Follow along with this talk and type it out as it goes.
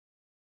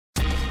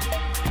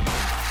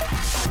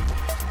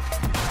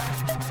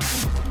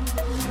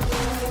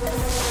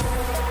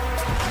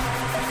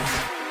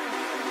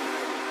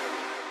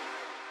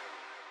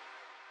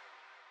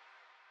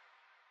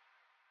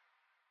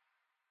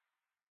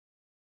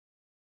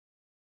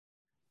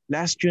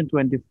Last June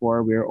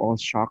 24, we were all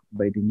shocked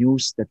by the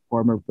news that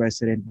former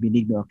President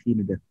Benigno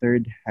Aquino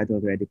III had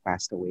already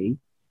passed away.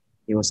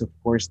 He was, of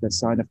course, the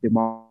son of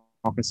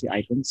democracy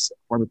icons,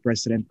 former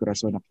President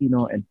Corazon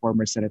Aquino and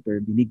former Senator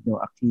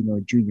Benigno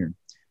Aquino Jr.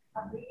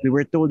 We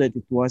were told that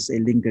it was a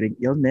lingering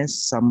illness,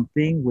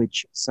 something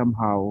which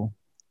somehow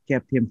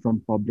kept him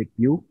from public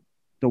view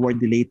toward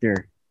the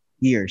later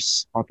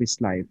years of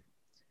his life.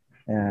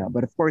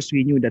 But of course,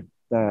 we knew that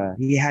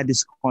he had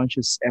this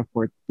conscious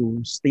effort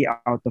to stay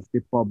out of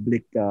the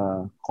public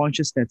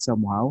consciousness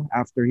somehow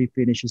after he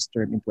finished his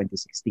term in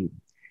 2016.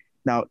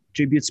 Now,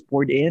 tributes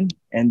poured in,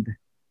 and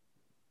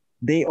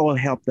they all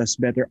helped us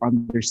better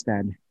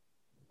understand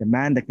the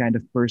man, the kind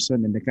of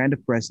person, and the kind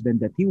of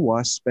president that he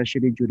was,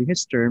 especially during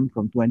his term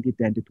from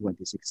 2010 to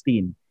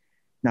 2016.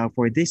 Now,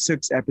 for this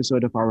sixth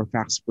episode of our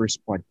Facts First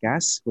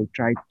podcast, we'll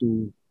try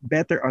to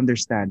better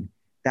understand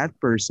that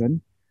person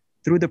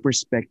through the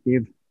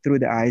perspective, through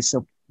the eyes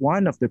of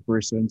one of the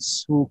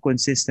persons who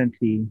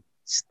consistently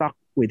stuck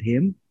with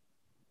him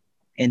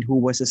and who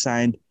was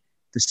assigned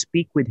to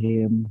speak with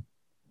him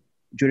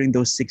during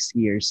those 6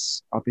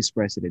 years of his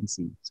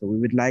presidency. So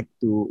we would like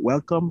to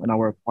welcome on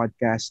our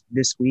podcast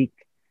this week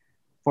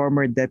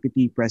former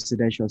Deputy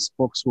Presidential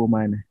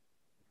Spokeswoman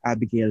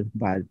Abigail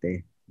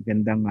Valte.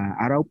 Magandang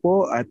araw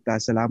po at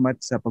salamat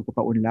sa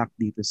pagpapaunlak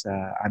dito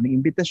sa aming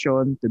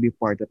imbitasyon to be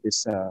part of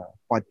this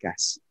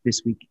podcast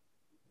this week.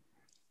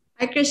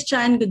 Hi,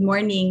 Christian. Good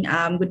morning.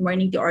 Good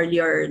morning to all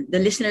the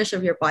listeners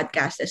of your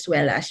podcast as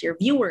well as your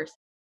viewers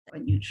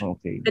on YouTube.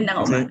 Okay.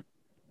 Magandang umaga.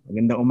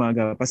 Magandang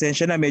umaga.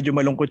 Pasensya na, medyo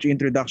malungkot yung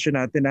introduction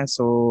natin.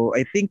 So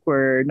I think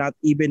we're not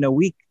even a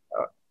week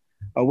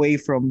away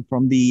from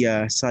the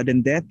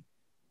sudden death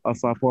of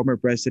former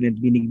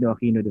President Benigno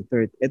Aquino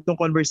III. Itong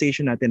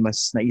conversation natin,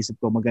 mas naisip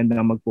ko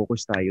magandang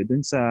mag-focus tayo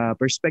dun sa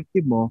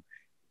perspective mo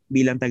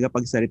bilang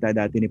tagapagsalita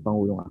dati ni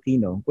Pangulong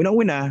Aquino.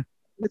 Unang-una,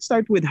 let's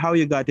start with how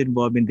you got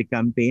involved in the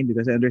campaign,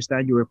 because I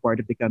understand you were part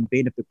of the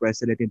campaign of the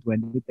president in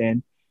 2010,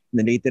 and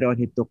then later on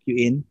he took you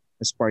in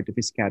as part of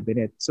his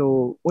cabinet.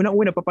 So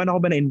unang-una, paano ka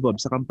ba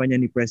na-involved sa kampanya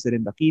ni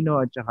President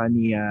Aquino at saka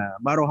ni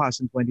Marojas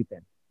in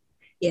 2010?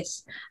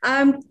 Yes.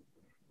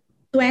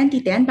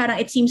 2010, parang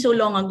it seems so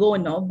long ago,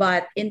 no?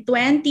 But in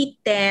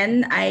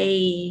 2010,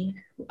 I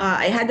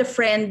had a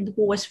friend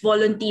who was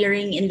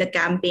volunteering in the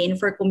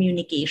campaign for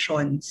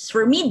communications,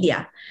 for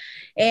media.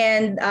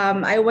 And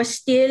I was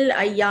still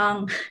a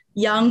young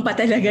pa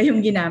talaga yung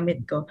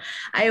ginamit ko.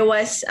 I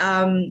was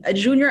a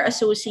junior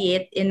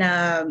associate in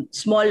a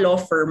small law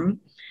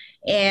firm.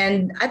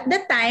 And at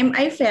that time,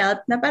 I felt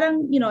na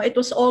parang, it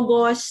was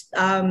August,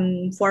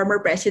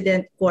 former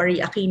President Cory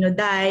Aquino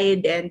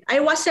died, and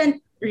I wasn't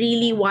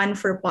really one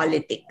for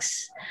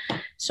politics.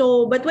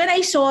 So, but when I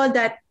saw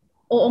that,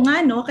 oo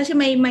nga, no, kasi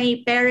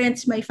my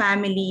parents, my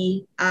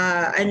family,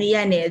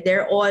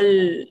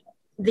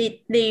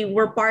 they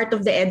were part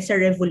of the EDSA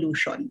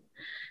revolution.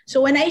 So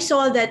when I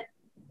saw that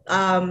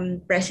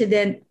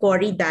President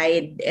Cory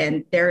died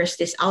and there's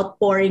this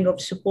outpouring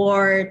of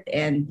support,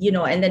 and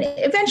then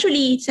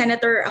eventually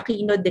Senator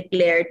Aquino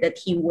declared that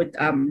he would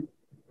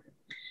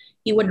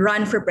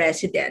run for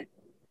president.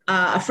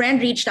 A friend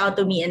reached out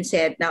to me and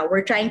said, now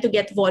we're trying to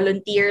get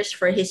volunteers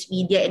for his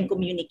media and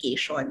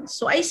communications.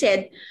 So I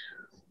said,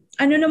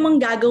 ano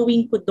namang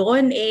gagawin ko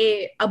doon?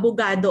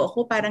 Abogado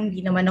ako, parang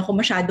di naman ako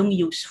masyadong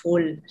useful.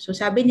 So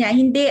sabi niya,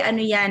 hindi,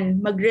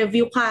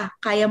 mag-review ka,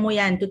 kaya mo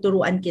yan,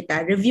 tuturuan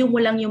kita. Review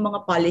mo lang yung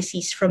mga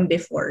policies from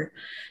before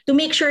to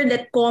make sure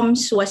that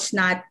comms was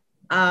not,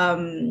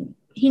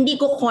 hindi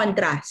ko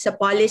kontra sa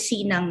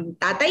policy ng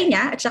tatay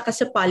niya at saka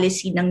sa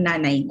policy ng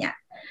nanay niya.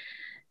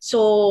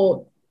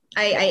 So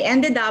I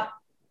ended up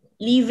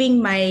leaving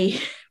my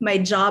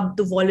job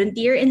to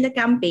volunteer in the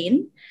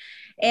campaign.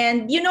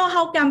 And you know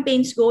how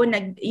campaigns go,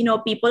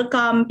 people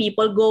come,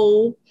 people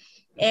go.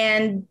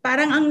 And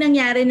parang ang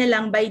nangyari na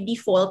lang by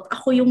default,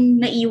 ako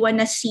yung naiwan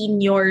na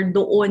senior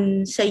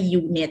doon sa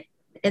unit.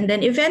 And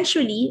then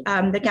eventually,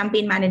 the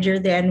campaign manager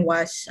then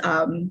was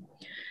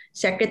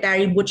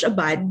Secretary Butch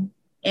Abad.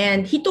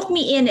 And he took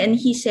me in and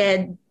he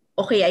said,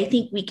 okay, I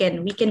think we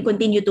can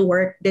continue to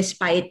work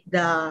despite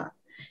the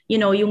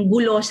yung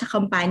gulo sa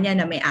kampanya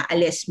na may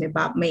aalis, may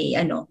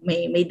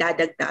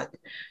dadagdag.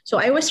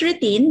 So I was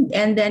retained,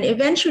 and then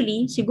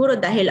eventually, siguro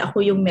dahil ako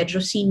yung medyo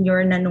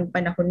senior na nung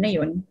panahon na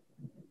yun,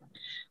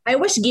 I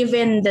was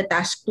given the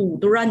task to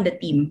run the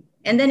team.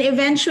 And then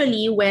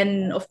eventually,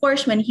 when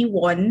he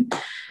won,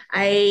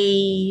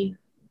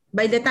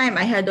 by the time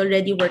I had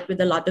already worked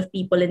with a lot of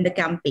people in the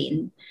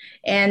campaign,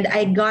 and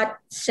I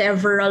got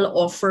several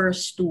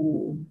offers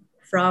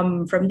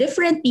from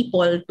different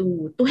people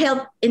to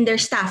help in their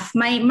staff.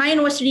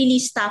 Mine was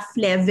really staff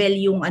level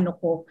yung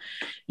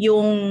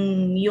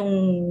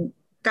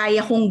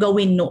kaya kong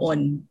gawin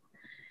noon.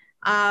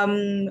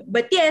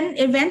 But then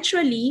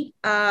eventually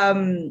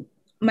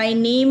my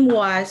name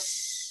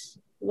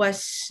was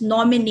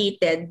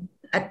nominated.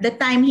 At the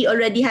time he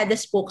already had a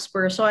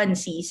spokesperson,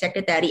 si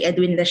Secretary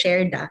Edwin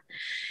Lasherda.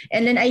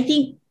 And then I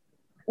think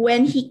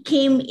when he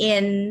came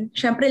in,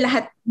 syempre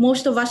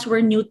most of us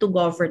were new to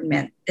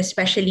government,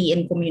 especially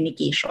in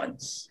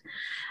communications.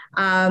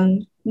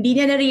 Hindi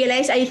niya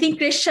na-realize. I think,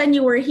 Christian,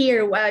 you were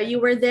here.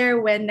 You were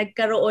there when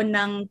nagkaroon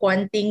ng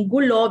konting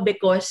gulo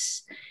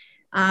because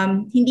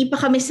hindi pa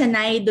kami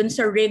sanay dun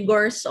sa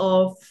rigors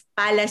of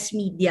palace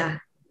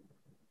media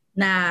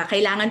na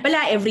kailangan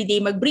pala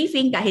everyday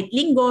mag-briefing, kahit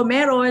linggo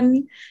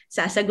meron,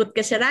 sasagot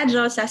ka sa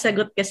radyo,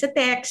 sasagot ka sa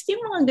text, yung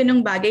mga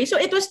ganung bagay.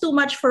 So it was too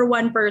much for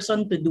one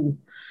person to do.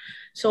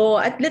 So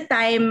at the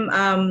time,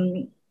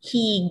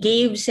 he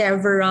gave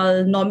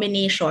several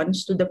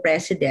nominations to the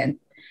president.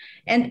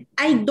 And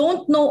I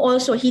don't know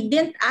also, he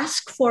didn't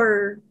ask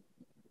for,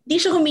 di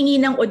siya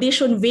humingi ng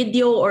audition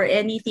video or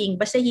anything.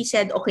 Basta he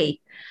said, okay,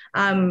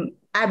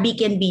 Abby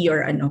can be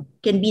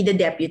can be the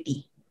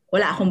deputy.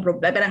 Wala akong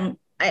problem. Parang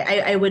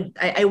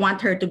I want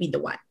her to be the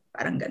one.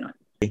 Parang ganon.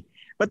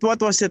 But what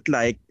was it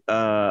like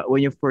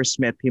when you first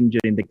met him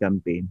during the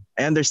campaign?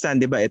 I understand,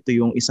 di ba, ito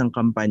yung isang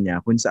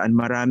kampanya kung saan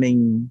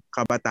maraming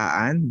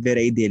kabataan,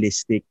 very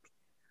idealistic,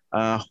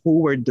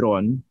 who were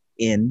drawn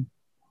in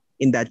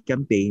that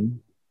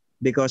campaign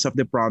because of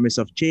the promise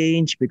of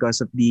change, because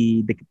of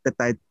the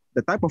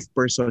type of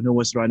person who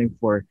was running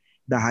for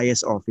the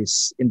highest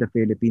office in the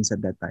Philippines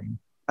at that time.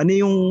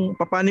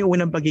 Paano yung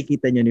unang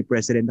pagkikita niyo ni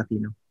President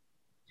Aquino?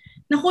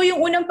 Naku,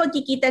 yung unang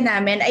pagkikita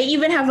namin, I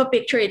even have a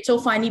picture. It's so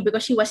funny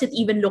because he wasn't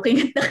even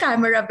looking at the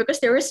camera because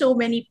there were so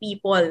many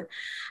people.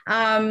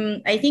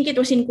 I think it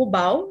was in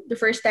Cubao, the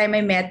first time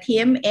I met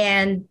him.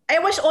 And I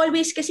was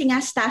always kasi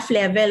nga staff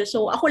level.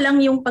 So ako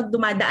lang yung pag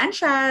dumadaan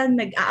siya,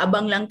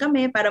 nag-aabang lang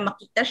kami para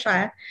makita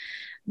siya.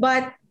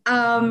 But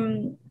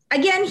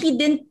again, he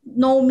didn't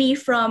know me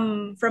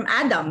from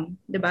Adam,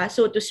 'di ba?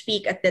 So to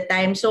speak at the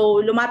time. So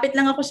lumapit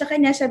lang ako sa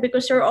kanya, sabi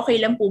ko, "Sir, okay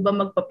lang po ba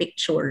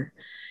magpa-picture?"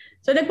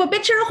 So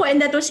nagpa-picture ako and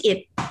that was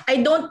it.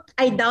 I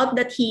doubt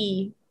that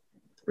he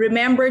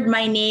remembered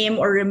my name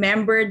or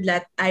remembered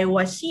that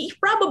he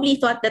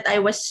probably thought that I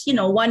was,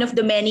 one of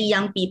the many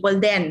young people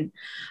then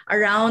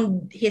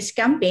around his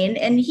campaign,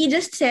 and he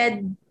just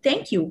said,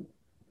 "Thank you."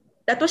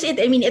 That was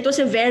it. I mean, it was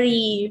a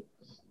very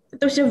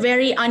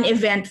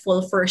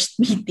uneventful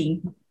first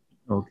meeting.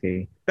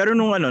 Okay. Pero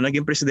nung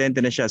naging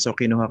presidente na siya, so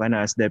kinuha ka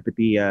na as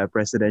deputy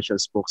presidential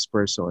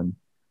spokesperson.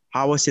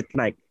 How was it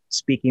like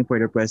speaking for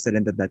the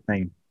president at that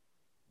time?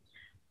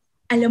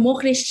 Alam mo,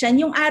 Christian,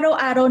 yung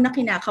araw-araw na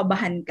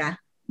kinakabahan ka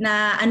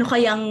na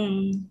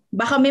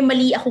baka may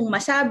mali akong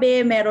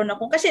masabi,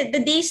 kasi the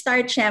day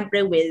starts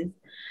syempre with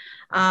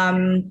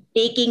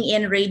taking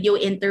in radio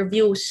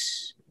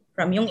interviews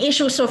from yung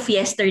issues of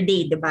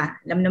yesterday, di ba?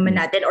 Alam naman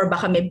natin, or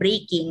baka may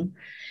breaking.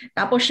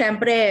 Tapos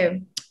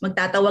syempre,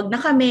 magtatawag na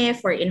kami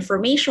for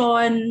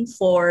information,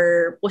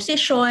 for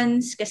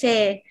positions,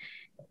 kasi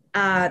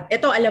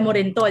ito alam mo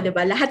rin to, di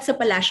ba? Lahat sa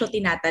palasyo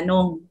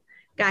tinatanong,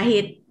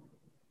 kahit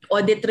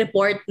audit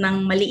report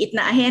ng maliit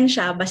na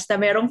ahensya, basta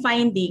merong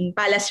finding,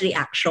 palace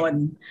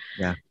reaction.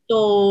 Yeah.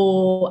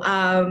 So,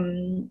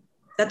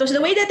 that was the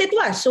way that it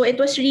was. So it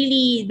was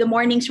really, the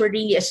mornings were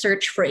really a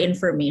search for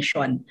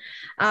information.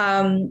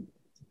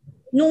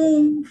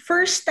 Nung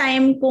first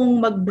time kong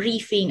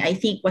mag-briefing, I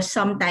think was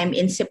sometime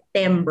in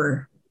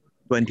September.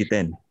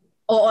 2010.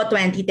 Oo,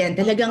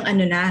 2010. Talagang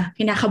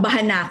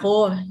kinakabahan na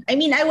ako. I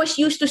mean, I was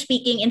used to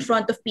speaking in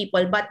front of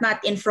people but not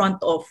in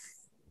front of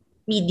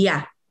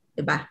media.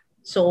 Diba?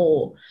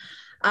 So,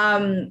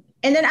 and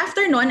then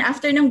after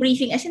ng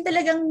briefing, as in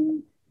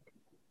talagang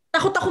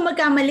takot ako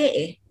magkamali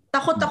eh.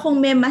 Takot akong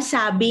may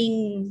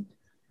masabing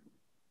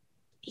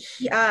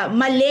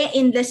mali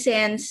in the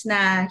sense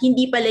na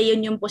hindi pala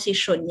yun yung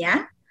posisyon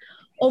niya,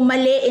 o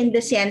mali in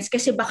the sense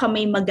kasi baka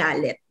may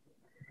magalit.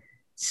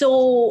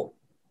 So,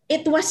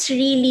 it was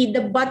really,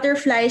 the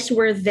butterflies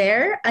were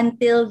there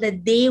until the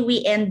day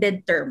we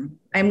ended term.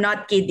 I'm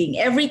not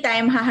kidding. Every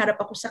time haharap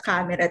ako sa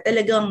camera,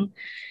 talagang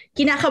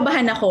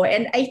kinakabahan ako,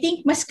 and I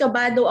think mas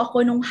kabado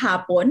ako nung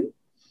hapon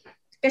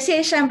kasi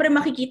syempre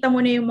makikita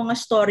mo na yung mga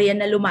storya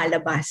na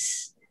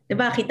lumalabas. 'Di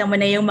ba? Kita mo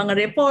na yung mga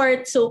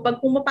report. So pag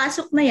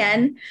pumapasok na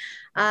yan,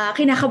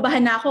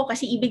 kinakabahan na ako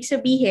kasi ibig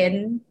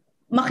sabihin,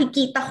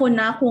 makikita ko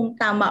na kung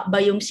tama ba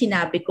yung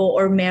sinabi ko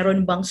or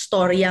meron bang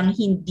storyang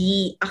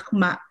hindi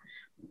akma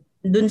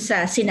dun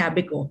sa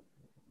sinabi ko.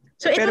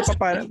 So pero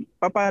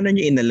paano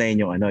niyo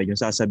inalign yung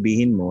yung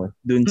sasabihin mo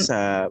dun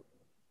sa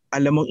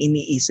alam mong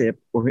iniisip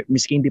o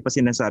miski hindi pa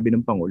sinasabi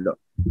ng Pangulo?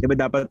 Diba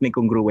dapat may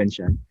congruence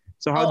siya?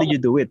 So how did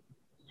you do it?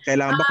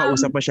 Kailangan ba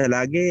kausap pa siya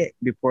lagi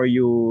before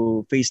you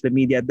face the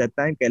media at that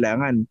time?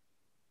 Kailangan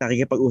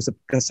nakikipag-usap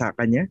ka sa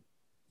kanya?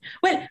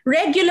 Well,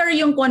 regular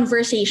yung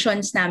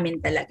conversations namin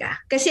talaga.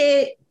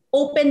 Kasi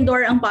open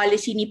door ang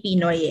policy ni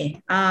Pinoy eh.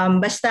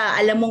 Basta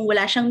alam mong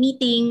wala siyang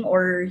meeting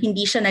or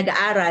hindi siya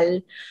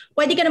nag-aaral,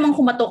 pwede ka namang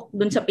kumatok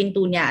dun sa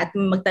pinto niya at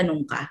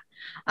magtanong ka.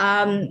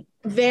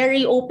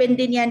 Very open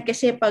din yan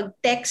kasi pag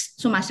text,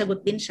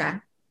 sumasagot din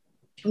siya.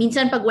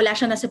 Minsan pag wala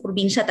siya nasa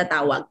probinsya,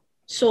 tatawag.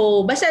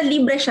 So basta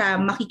libre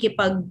siya,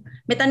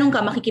 may tanong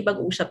ka,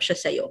 makikipag-usap siya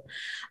sa'yo.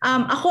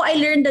 Ako, I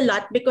learned a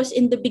lot because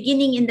in the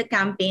beginning in the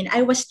campaign,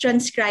 I was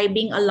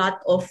transcribing a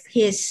lot of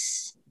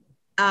his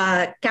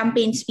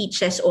campaign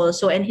speeches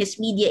also and his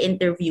media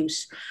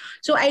interviews.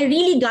 So I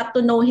really got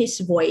to know his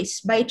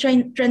voice by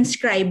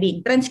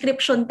transcribing.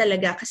 Transcription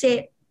talaga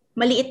kasi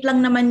maliit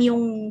lang naman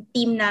yung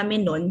team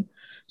namin nun.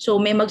 So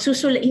may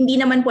magsusulat, hindi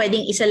naman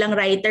pwedeng isa lang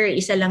writer,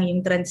 isa lang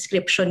yung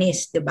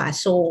transcriptionist, 'di ba?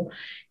 So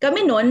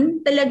kami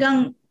nun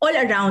talagang all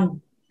around,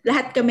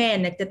 lahat kami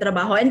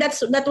nagtatrabaho. And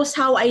that was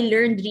how I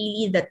learned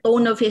really the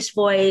tone of his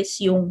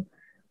voice, yung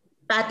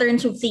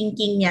patterns of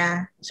thinking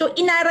niya. So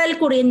inaral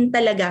ko rin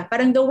talaga.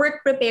 Parang the work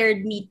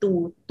prepared me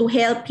to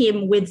help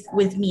him with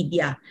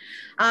media.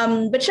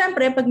 But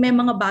syempre, pag may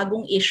mga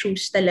bagong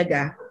issues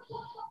talaga,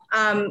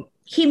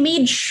 he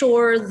made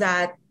sure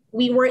that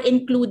we were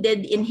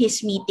included in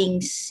his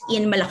meetings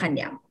in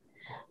Malacañang.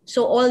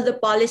 So all the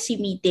policy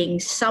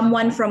meetings,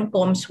 someone from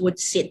comms would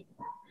sit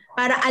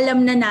para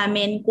alam na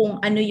namin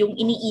kung ano yung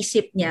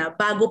iniisip niya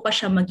bago pa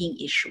siya maging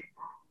issue.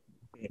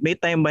 May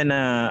time ba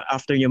na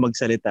after nyo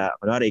magsalita,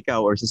 kunwari ikaw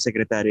or si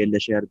Secretary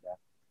Lasherda,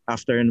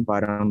 after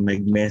parang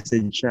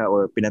nag-message siya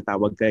or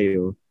pinatawag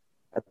kayo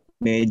at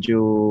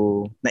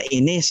medyo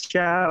nainis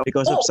siya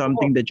because of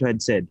something that you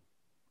had said?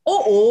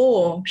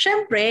 Oo,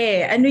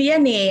 syempre. Ano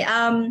yan eh.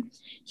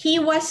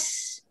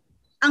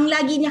 Ang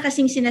lagi niya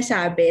kasing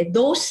sinasabi,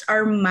 those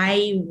are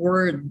my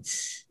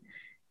words.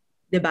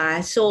 'Di ba?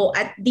 So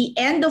at the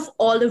end of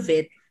all of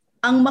it,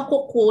 ang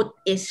makuquote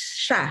is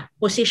siya,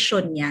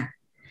 position niya.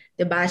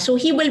 'Di ba? So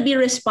he will be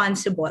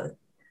responsible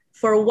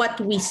for what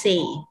we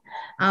say.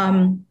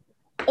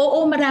 Oo,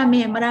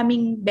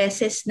 maraming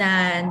beses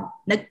na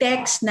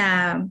nag-text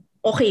na,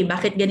 okay,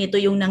 bakit ganito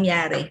yung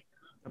nangyari?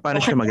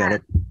 Paano siya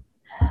magalit?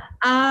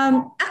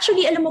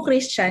 Actually, alam mo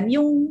Christian,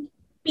 yung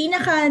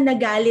pinaka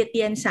nagalit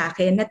yan sa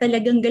akin, na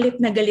talagang galit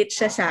na galit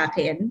siya sa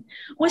akin,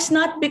 was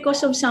not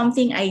because of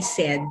something I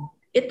said.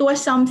 It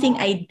was something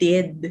I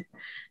did.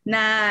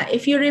 Na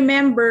if you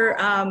remember,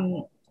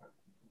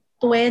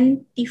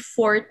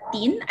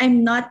 2014,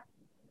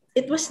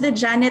 it was the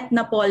Janet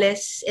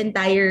Napoles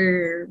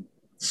entire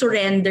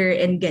surrender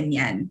and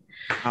ganyan.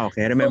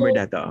 Okay, I remember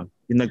that.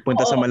 Yung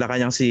nagpunta sa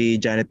Malacañang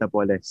si Janet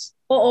Napoles.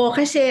 Oo,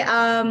 kasi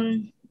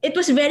it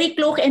was very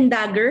cloak and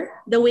dagger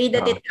the way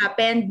that it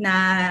happened,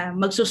 na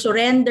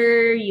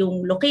magsusurrender,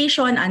 yung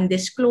location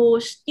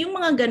undisclosed, yung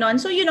mga ganon.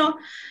 So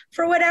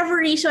for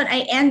whatever reason,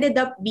 I ended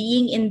up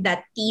being in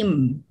that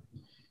team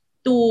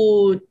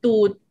to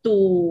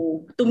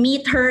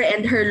meet her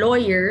and her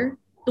lawyer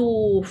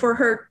for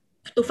her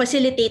to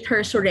facilitate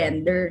her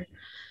surrender.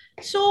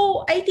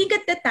 So I think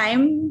at the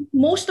time,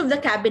 most of the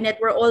cabinet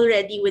were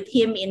already with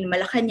him in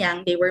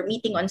Malacañang. They were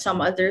meeting on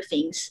some other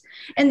things.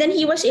 And then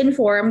he was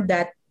informed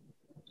that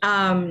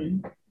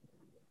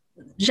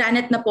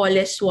Janet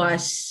Napoles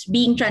was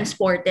being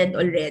transported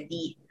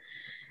already.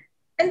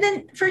 And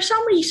then for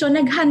some reason,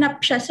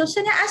 naghanap siya. So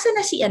asa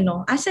na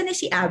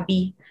si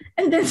Abby?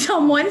 And then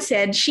someone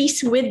said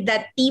she's with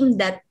that team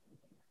that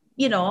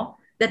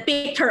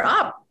picked her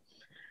up.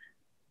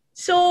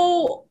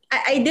 So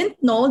I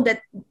didn't know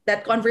that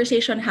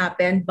conversation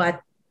happened,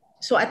 but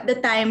so at the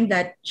time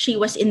that she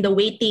was in the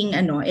waiting,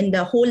 in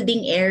the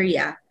holding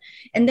area,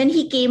 and then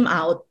he came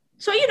out.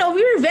 So we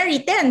were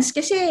very tense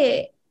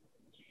kasi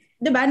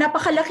 'di ba,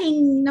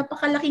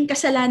 napakalaking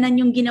kasalanan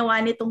yung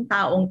ginawa nitong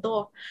taong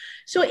to.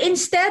 So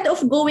instead of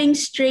going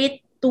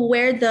straight to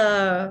where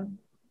the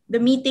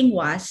meeting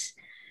was,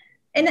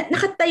 and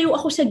nakatayo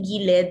ako sa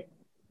gilid,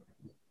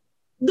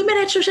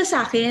 dumiretso siya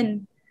sa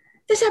akin.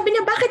 Tapos sabi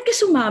niya, bakit ka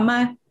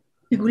sumama?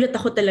 Nagulat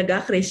ako talaga,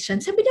 Christian.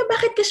 Sabi niya,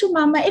 bakit ka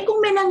sumama? Kung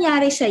may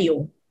nangyari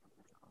sa'yo,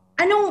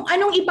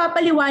 anong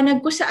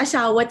ipapaliwanag ko sa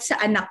asawa at sa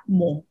anak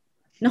mo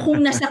na kung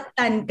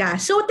nasaktan ka?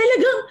 So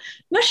talagang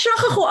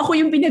na-shock ako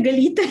yung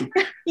pinagalitan.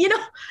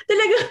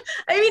 Talagang,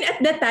 at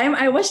that time,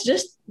 I was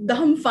just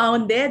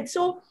dumbfounded.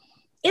 So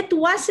it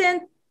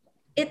wasn't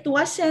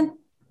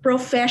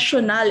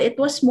professional. It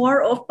was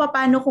more of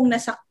paano kung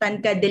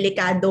nasaktan ka,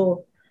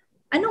 delikado.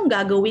 Anong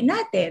gagawin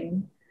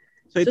natin?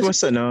 So it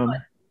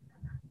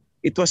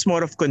was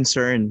more of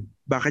concern.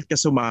 Bakit ka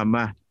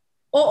sumama?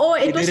 Oo,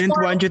 He didn't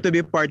want you to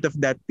be part of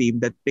that team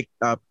that picked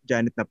up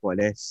Janet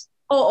Napoles.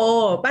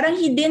 Oo, parang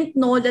he didn't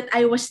know that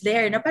I was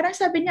there. Na parang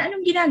sabi niya,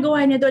 anong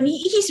ginagawa niya doon?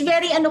 He's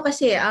very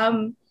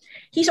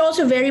he's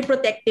also very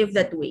protective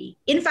that way.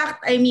 In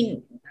fact,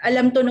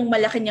 alam to nung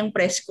Malacañang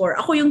press corps,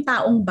 ako yung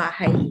taong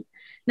bahay.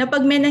 Na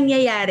pag may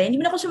nangyayari, hindi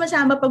mo na ako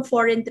sumasama pag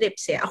foreign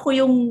trips eh. Ako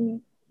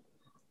yung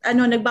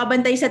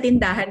nagbabantay sa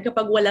tindahan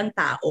kapag walang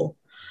tao.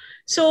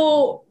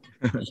 So,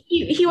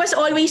 he was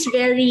always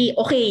very,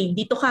 okay,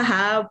 dito ka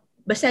ha,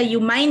 basta you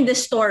mind the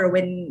store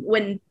when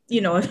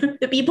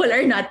the people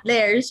are not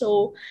there.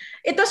 So,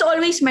 it was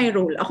always my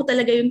role. Ako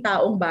talaga yung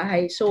taong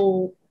bahay.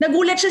 So,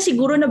 nagulat siya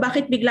siguro na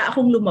bakit bigla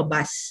akong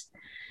lumabas.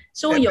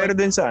 So, yun. Pero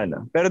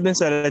dun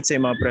sa, let's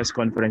say, mga press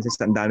conferences,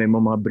 ang dami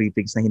mo mga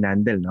briefings na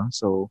hinandle, no?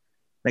 So,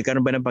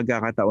 nagkaroon ba ng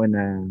pagkakataon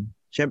na,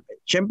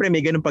 syempre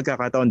may ganun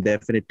pagkakataon,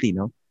 definitely,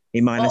 no? May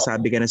mga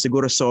nasabi ka na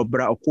siguro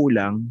sobra o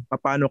kulang,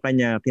 paano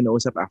kanya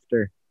kinausap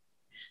after?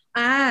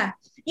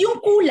 Yung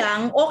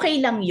kulang, okay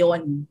lang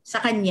yon sa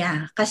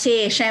kanya.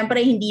 Kasi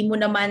syempre hindi mo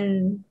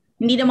naman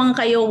Hindi naman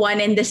kayo one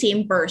and the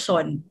same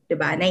person, 'di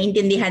ba?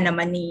 Naiintindihan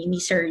naman ni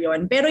Sir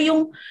 'yon. Pero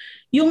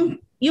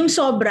yung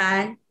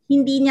sobra,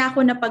 hindi niya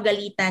ako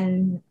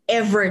napagalitan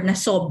ever na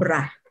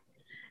sobra.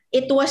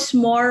 It was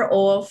more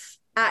of,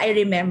 I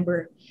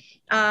remember,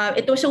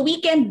 it was a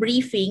weekend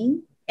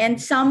briefing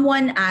and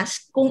someone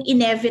asked kung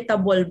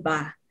inevitable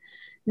ba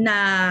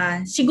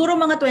na, siguro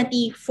mga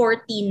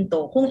 2014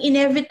 to, kung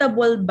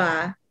inevitable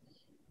ba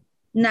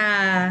na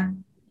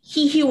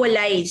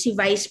hihiwalay si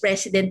Vice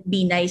President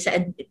Binay sa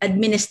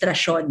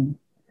administrasyon.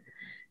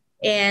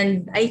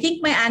 And I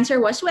think my answer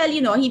was, well,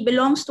 he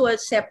belongs to a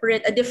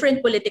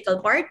different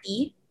political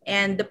party,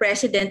 and the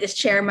president is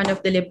chairman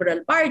of the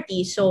Liberal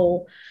Party.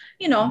 So,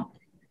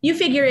 you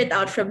figure it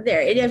out from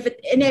there.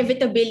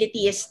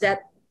 Inevitability is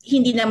that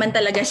hindi naman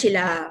talaga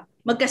sila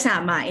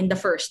magkasama in the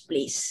first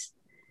place.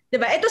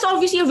 Diba? It was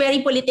obviously a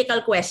very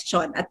political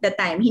question at the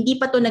time. Hindi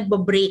pa to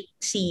nagbo-break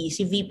si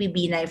VP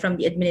Binay from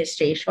the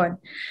administration.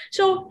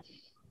 So,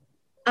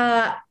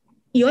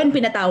 yun,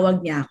 pinatawag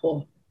niya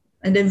ako.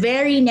 And the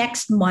very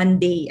next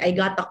Monday, I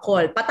got a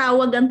call.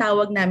 Patawag ang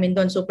tawag namin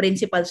doon. So,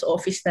 principal's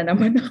office na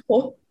naman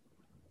ako.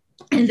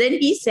 And then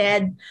he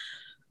said,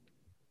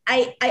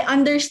 I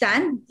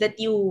understand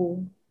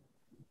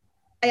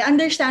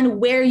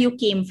where you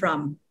came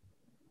from.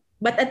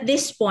 But at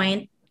this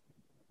point,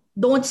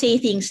 don't say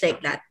things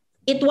like that.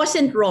 It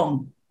wasn't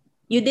wrong.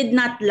 You did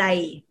not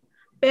lie.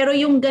 Pero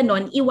yung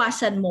ganon,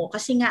 iwasan mo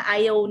kasi nga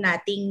ayaw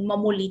nating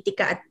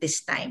mamulitika at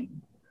this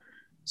time.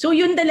 So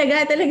yun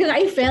talaga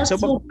I felt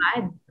so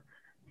bad.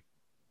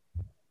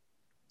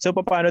 So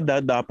paano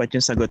dapat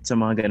yung sagot sa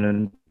mga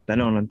ganon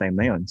tanong ng time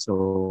na yon?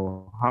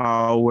 So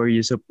how were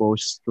you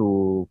supposed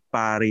to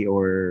parry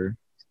or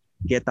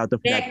get out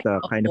of that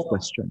kind of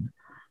question?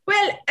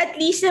 Well, at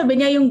least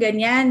sabi niya yung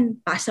ganyan,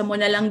 pasa mo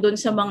na lang dun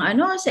sa mga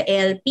sa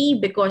LP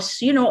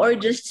because, or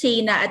just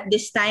say na at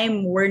this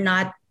time we're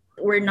not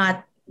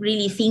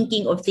really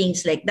thinking of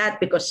things like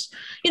that because,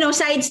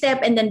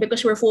 sidestep and then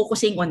because we're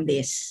focusing on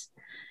this.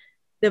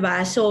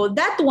 Diba? So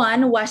that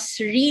one was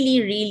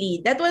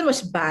that one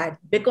was bad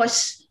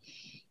because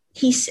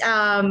he's,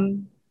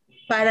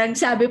 parang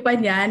sabi pa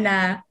niya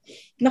na,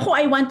 naku,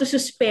 I want to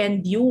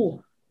suspend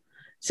you.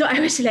 So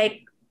I was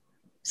like,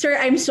 Sir,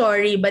 I'm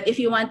sorry, but if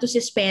you want to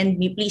suspend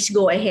me, please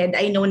go ahead.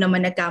 I know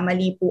naman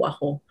nagkamali po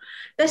ako.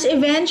 Tapos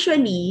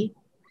eventually,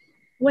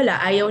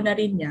 ayaw na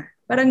rin niya.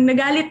 Parang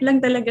nagalit lang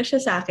talaga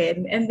siya sa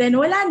akin. And then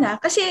wala na.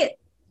 Kasi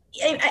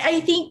I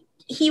think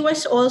he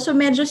was also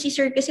medyo si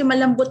Sir kasi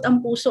malambot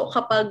ang puso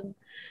kapag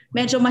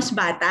medyo mas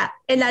bata.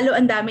 Lalo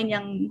ang dami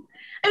niyang,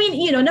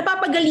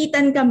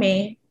 napapagalitan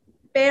kami.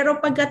 Pero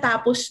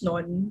pagkatapos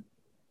nun,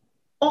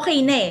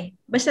 okay na eh.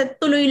 Basta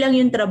tuloy lang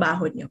yung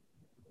trabaho niyo.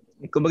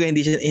 Kumbaga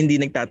hindi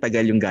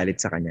nagtatagal yung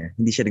galit sa kanya.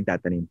 Hindi siya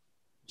nagtatanim.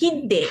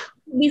 Hindi.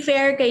 To be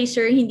fair kay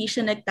Sir, hindi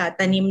siya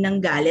nagtatanim ng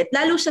galit.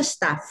 Lalo sa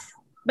staff.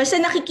 Basta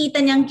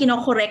nakikita niyang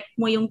kinokorek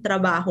mo yung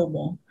trabaho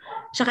mo.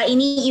 Tsaka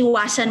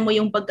iniiwasan mo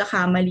yung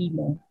pagkakamali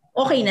mo.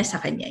 Okay na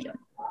sa kanya yon.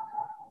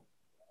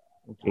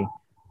 Okay.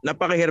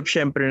 Napakahirap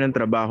syempre ng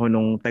trabaho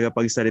nung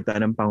tagapagsalita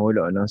ng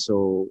Pangulo. No?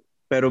 So,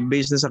 pero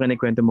based na sa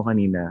kinikwento mo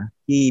kanina,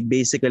 he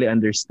basically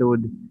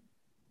understood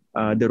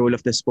the role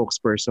of the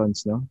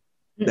spokespersons, no?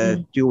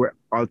 That you were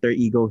alter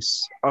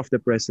egos of the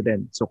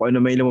president. So kung ano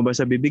may lumabas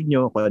sa bibig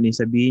nyo, kung ano yung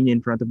sabihin niyo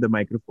in front of the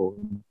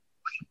microphone,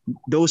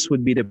 those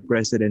would be the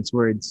president's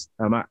words.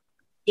 Tama?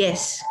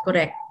 Yes,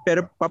 correct.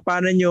 Pero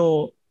paano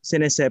nyo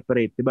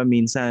sineseparate? Diba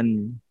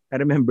minsan,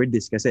 I remember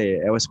this kasi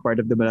I was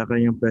part of the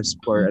Malacañang press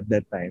corps at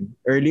that time.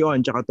 Early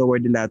on, tsaka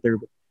toward the latter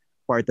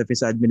part of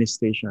his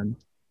administration.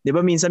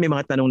 Diba minsan may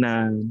mga tanong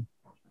na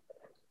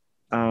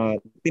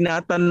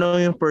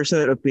tinatanong yung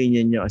personal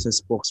opinion nyo as a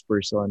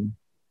spokesperson.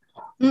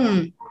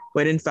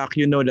 When in fact,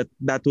 you know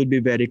that would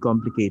be very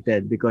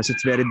complicated because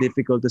it's very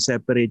difficult to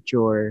separate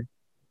your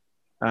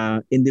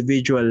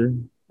individual,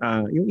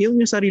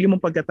 yung sarili mong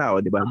pagkatao,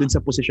 di ba? Dun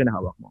sa posisyon na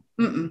hawak mo.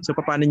 So,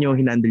 paano nyo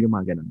hinandle yung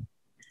mga ganun?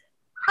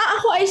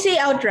 Ako, I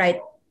say outright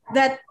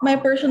that my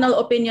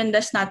personal opinion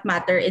does not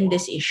matter in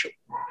this issue.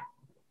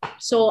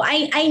 So,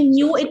 I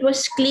knew it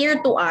was clear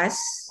to us,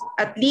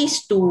 at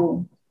least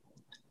to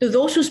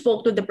those who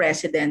spoke to the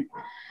president,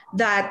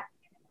 that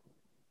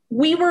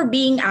we were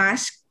being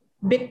asked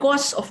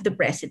because of the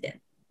president.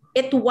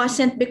 It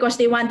wasn't because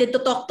they wanted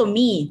to talk to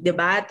me,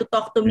 diba? To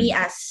talk to me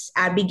as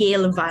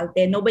Abigail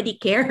Valte. Nobody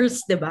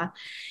cares, diba?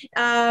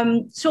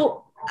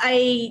 So,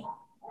 we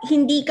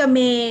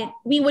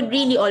would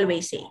really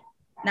always say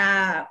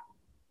na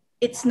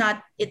it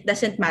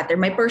doesn't matter.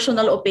 My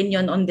personal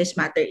opinion on this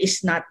matter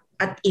is not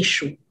at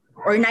issue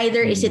or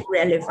neither is it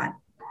relevant.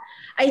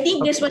 I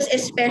think this was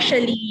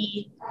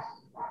especially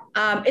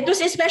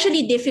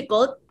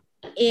difficult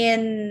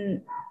in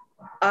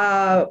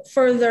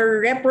for the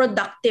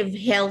reproductive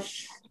health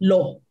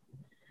law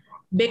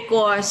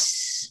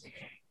because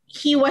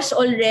he was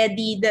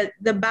already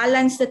the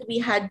balance that we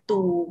had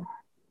to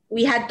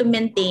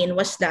maintain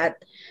was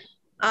that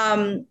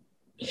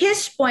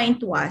his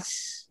point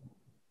was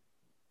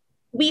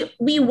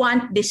we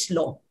want this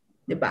law,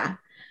 diba?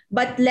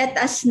 But let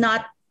us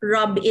not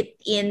rub it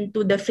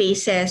into the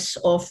faces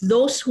of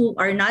those who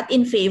are not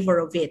in favor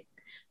of it.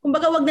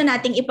 Kumbaga, wag na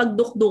nating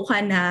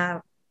ipagdukdukan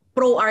na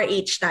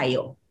pro-RH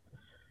tayo.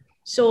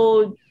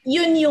 So,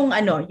 yun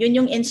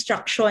yung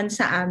instruction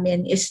sa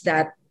amin is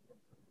that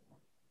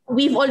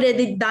we've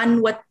already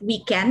done what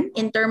we can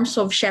in terms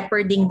of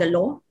shepherding the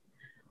law,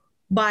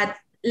 but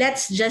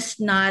let's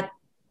just not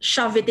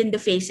shove it in the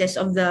faces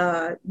of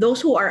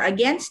those who are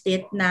against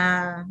it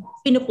na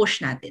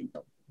pinupush natin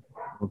to.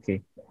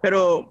 Okay.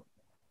 Pero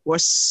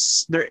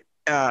was there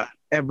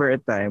ever a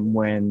time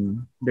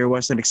when there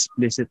was an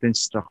explicit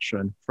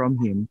instruction from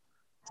him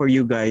for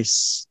you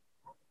guys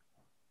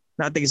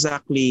not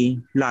exactly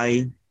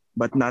lie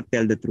but not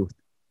tell the truth?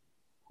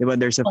 Diba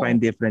there's a fine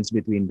difference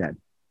between that?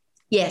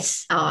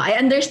 Yes, I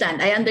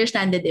understand. I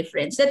understand the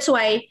difference. That's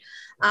why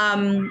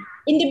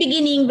in the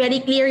beginning, very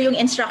clear yung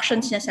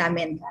instructions niya sa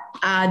amin.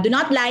 Do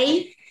not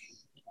lie.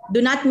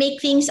 Do not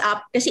make things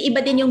up. Kasi iba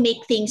din yung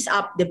make things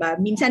up, di ba?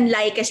 Minsan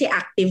lie kasi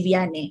active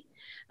yan eh.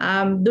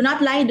 Do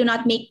not lie. Do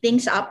not make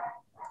things up.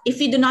 If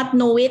you do not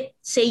know it,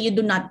 say you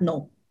do not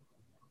know.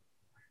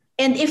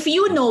 And if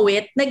you know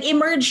it,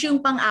 nag-emerge yung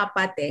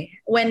pang-apat eh,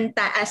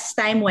 as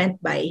time went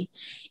by.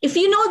 If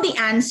you know the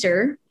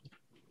answer,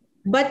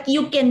 but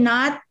you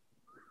cannot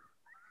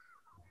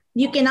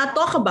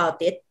talk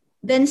about it,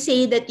 then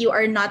say that you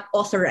are not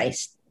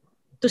authorized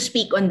to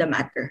speak on the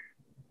matter.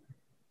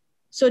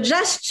 So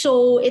just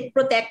so it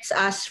protects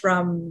us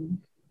from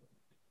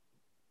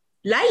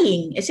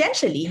lying,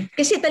 essentially.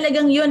 Kasi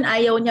talagang yun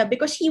ayaw niya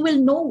because he will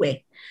know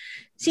eh.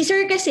 Si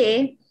Sir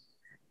kasi,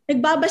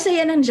 nagbabasa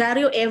yan ng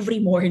dyaryo every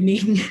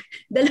morning.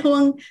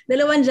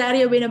 dalawang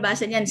dyaryo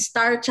binabasa niyan,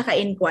 Star tsaka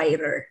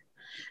Inquirer.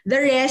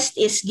 The rest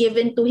is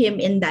given to him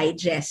in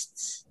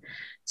digests.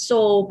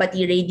 So,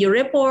 pati radio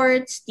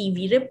reports,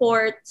 TV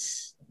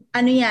reports,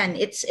 yan,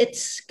 it's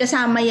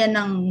kasama yan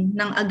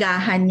ng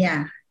agahan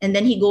niya. And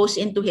then he goes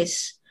into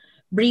his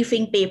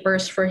briefing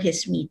papers for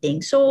his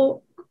meeting.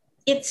 So,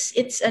 it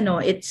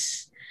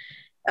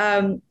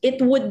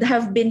would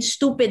have been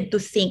stupid to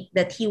think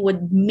that he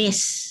would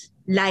miss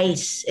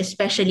lies,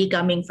 especially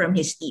coming from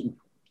his team.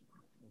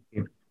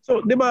 Okay.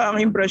 So, di ba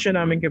ang impression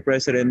namin kay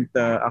President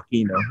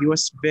Aquino, he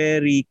was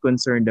very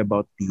concerned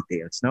about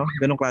details, no?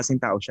 Ganong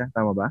klaseng tao siya,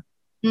 tama ba?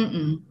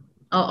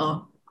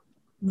 Oo.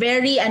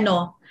 Very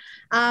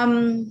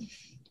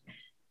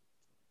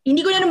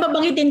hindi ko na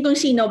nababangitin kung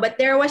sino, but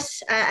there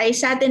was, I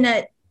sat in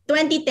a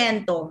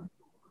 2010 to.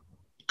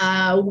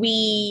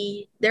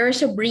 There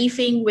was a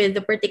briefing with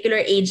the particular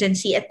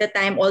agency at the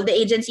time. All the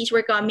agencies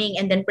were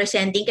coming and then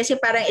presenting kasi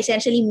parang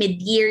essentially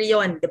mid-year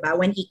yon, diba,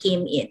 when he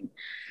came in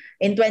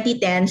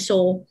 2010.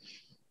 So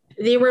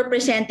they were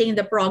presenting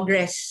the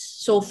progress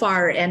so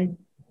far and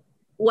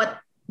what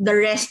the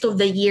rest of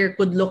the year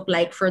could look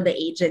like for the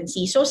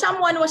agency. So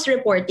someone was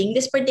reporting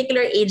this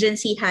particular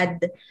agency had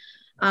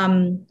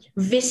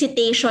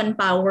visitation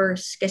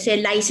powers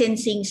kasi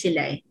licensing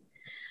sila eh.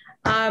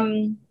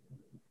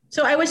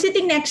 So I was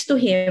sitting next to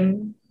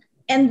him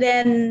and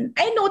then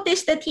I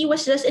noticed that he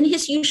was just in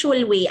his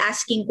usual way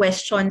asking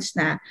questions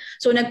na.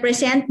 So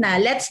nag-present na,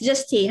 let's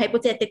just say,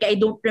 hypothetically, I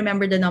don't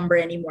remember the number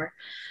anymore.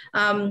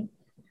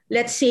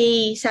 Let's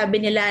say, sabi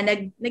nila,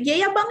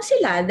 nagyayabang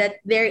sila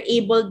that they're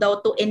able daw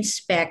to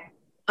inspect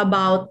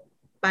about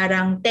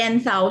parang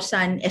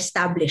 10,000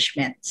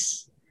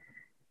 establishments.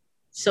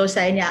 So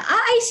sabi niya,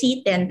 I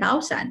see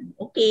 10,000.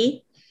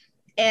 Okay.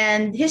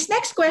 And his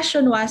next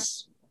question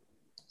was,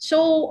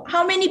 so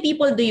how many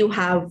people do you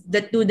have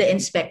that do the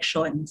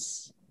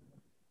inspections?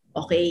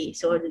 Okay,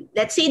 so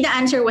let's say the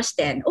answer was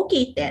 10.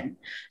 Okay, 10.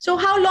 So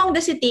how long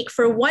does it take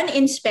for one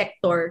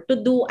inspector to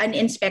do an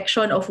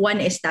inspection of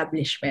one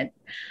establishment?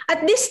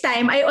 At this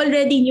time, I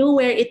already knew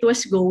where it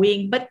was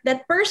going, but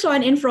that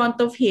person in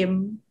front of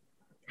him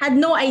had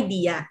no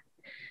idea.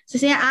 So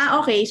siya,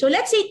 okay, so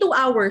let's say 2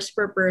 hours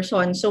per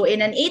person. So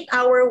in an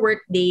 8-hour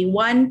workday,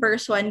 one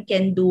person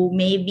can do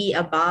maybe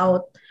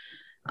about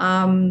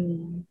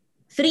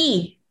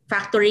 3,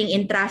 factoring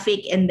in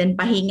traffic and then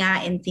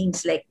pahinga and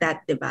things like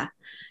that, diba?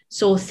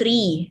 So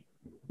 3,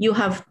 you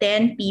have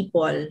 10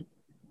 people.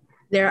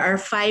 There are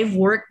 5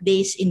 work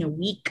days in a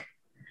week.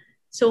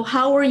 So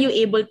how were you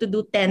able to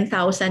do 10,000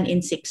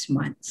 in 6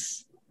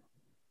 months?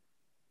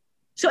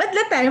 So at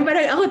that time,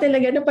 parang ako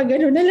talaga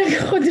napagano na lang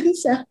ako dun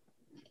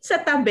sa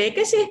tabi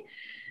kasi,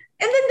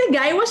 and then the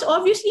guy was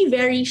obviously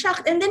very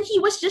shocked and then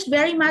he was just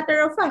very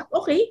matter of fact.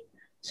 Okay,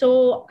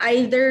 so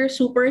either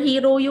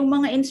superhero yung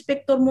mga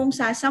inspector mong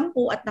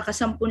sasampu at naka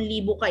 10,000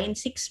 ka in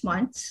 6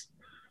 months,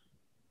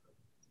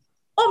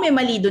 o may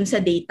mali dun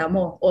sa data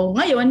mo. O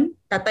ngayon,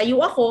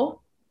 tatayo ako,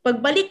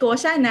 pagbalik ko,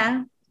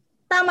 sana,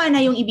 tama na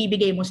yung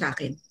ibibigay mo sa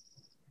akin.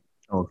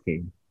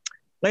 Okay.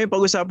 Ngayon,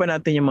 pag-usapan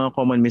natin yung mga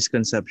common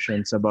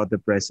misconceptions about the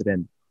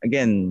president.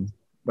 Again,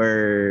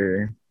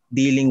 we're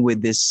dealing with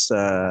these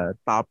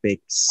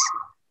topics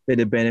with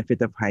the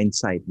benefit of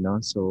hindsight, no?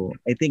 So,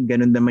 I think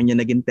ganun naman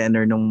yung naging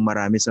tenor nung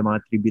marami sa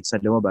mga tributes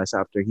na lumabas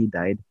after he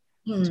died.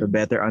 So,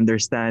 better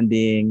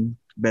understanding,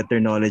 better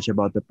knowledge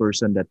about the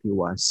person that he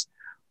was.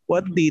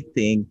 What do you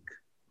think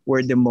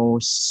were the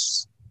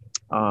most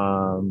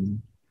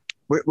um,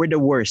 were the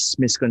worst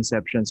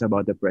misconceptions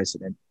about the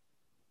president?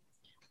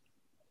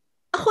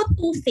 Ako,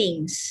 two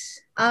things.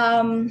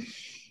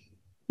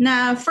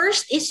 Na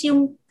first is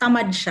yung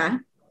tamad siya.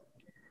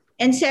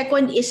 And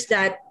second is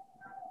that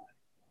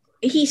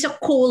he's a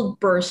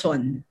cold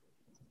person.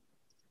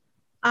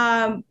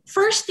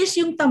 First is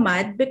yung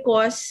tamad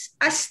because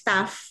as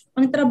staff,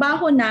 ang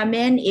trabaho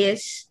namin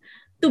is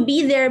to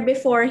be there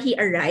before he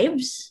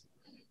arrives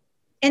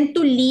and to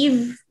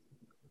leave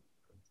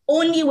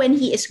only when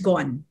he is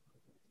gone.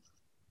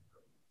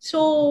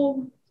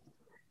 So,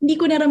 hindi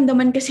ko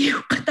naramdaman kasi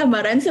yung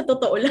katamaran sa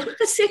totoo lang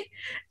kasi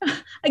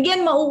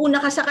again,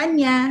 mauuna ka sa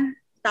kanya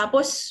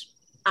tapos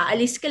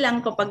aalis ka lang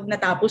kapag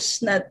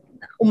natapos na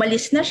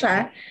umalis na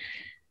siya.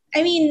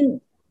 I mean,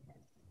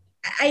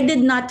 I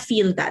did not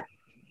feel that.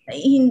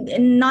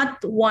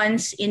 Not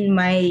once in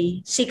my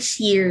 6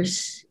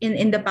 years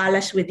in the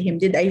palace with him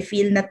did I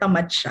feel na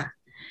tamad siya.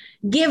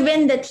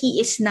 Given that he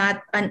is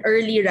not an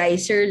early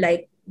riser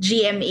like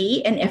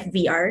GMA and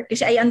FVR,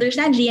 kasi I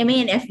understand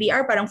GMA and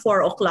FVR parang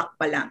 4 o'clock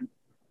pa lang.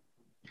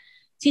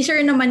 Si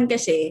Sir naman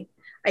kasi,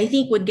 I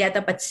think would get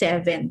up at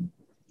 7.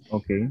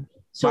 Okay.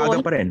 So,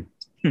 maaga pa rin.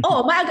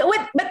 maaga.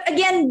 But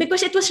again,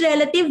 because it was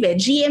relative eh.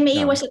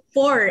 GMA was at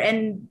 4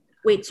 and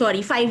 5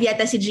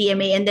 yata si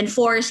GMA and then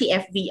 4 si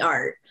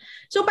FVR.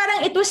 So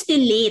parang it was still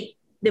late,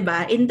 'di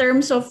ba? In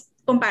terms of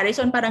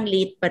comparison, parang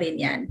late pa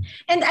rin 'yan.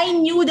 And I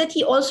knew that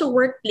he also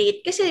worked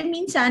late kasi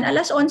minsan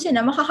alas 11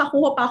 na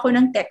makakakuha pa ako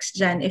ng text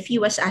diyan if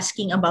he was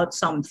asking about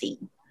something.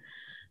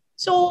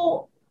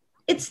 So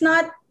it's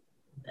not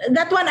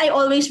that one I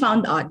always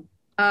found odd.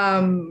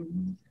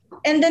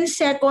 And then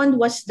second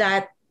was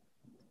that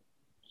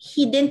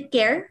he didn't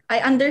care.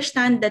 I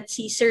understand that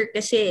si Sir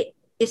kasi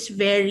is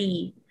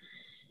very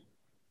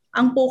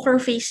ang poker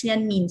face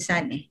niyan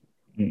minsan eh.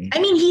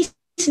 I mean, he's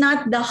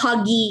not the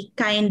huggy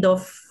kind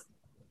of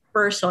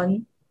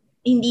person.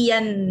 Hindi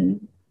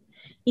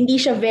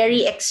siya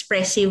very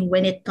expressive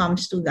when it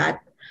comes to that.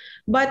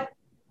 But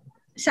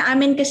sa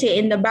amin kasi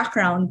in the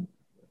background,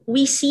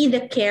 we see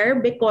the care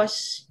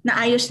because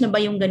naayos na ba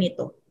yung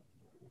ganito?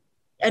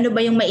 Ano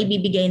ba yung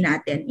maibibigay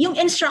natin? Yung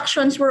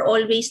instructions were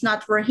always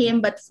not for him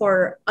but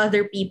for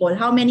other people.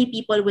 How many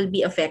people will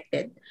be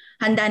affected?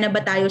 Handa na ba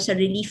tayo sa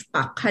relief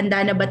pack?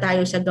 Handa na ba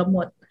tayo sa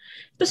gamot?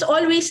 It was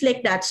always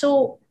like that.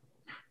 So,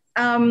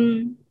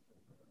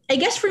 I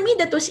guess for me,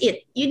 that was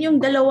it. Yun yung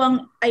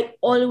dalawang I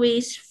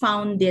always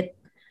found it.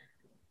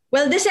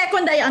 Well, the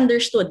second I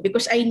understood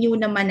because I knew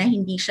naman na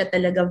hindi siya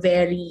talaga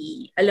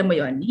very, alam mo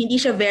yun, hindi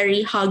siya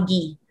very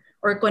huggy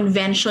or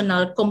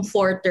conventional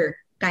comforter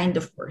kind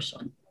of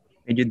person.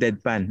 Medyo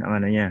deadpan ang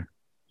ano niya,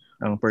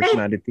 ang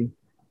personality.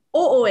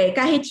 Oo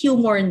kahit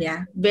humor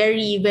niya,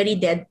 very, very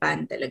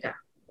deadpan talaga.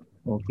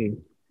 Okay.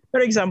 For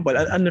example,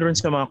 ano rin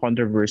sa mga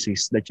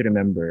controversies that you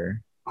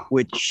remember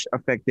which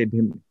affected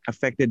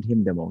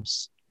him the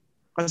most?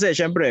 Kasi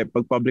syempre,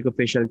 pag public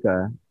official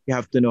ka, you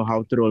have to know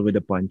how to roll with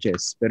the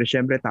punches. Pero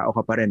syempre, tao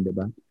ka pa rin, di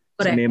ba?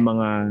 So may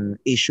mga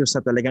issues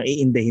na talagang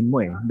iindahin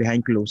mo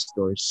behind closed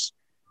doors.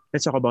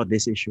 Let's talk about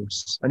these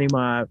issues. Ano yung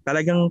mga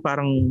talagang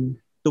parang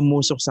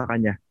tumusok sa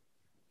kanya?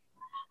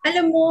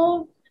 Alam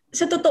mo,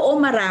 sa totoo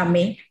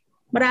marami.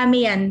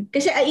 Marami yan.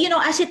 Kasi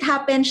as it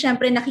happens,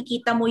 syempre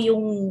nakikita mo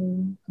yung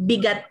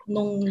bigat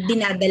nung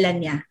dinadala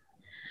niya.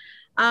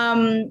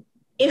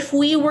 If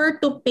we were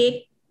to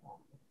pick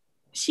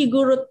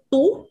siguro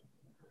 2,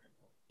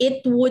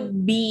 it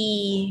would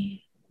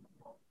be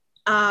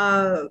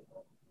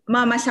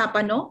Mama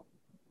Sapano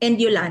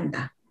and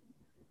Yolanda.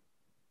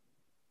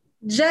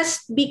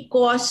 Just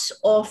because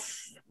of,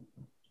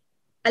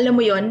 alam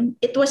mo yon,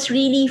 it was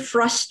really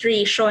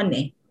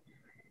frustration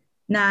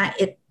na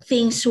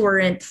things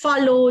weren't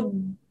followed.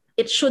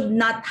 It should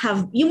not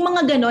have, yung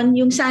mga ganon,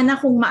 yung sana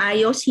kung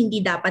maayos,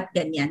 hindi dapat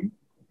ganyan.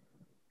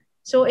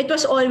 So it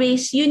was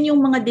always, yun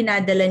yung mga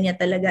dinadala niya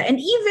talaga. And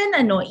even,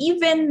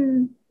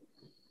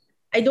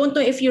 I don't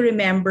know if you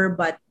remember,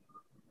 but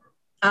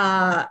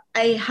I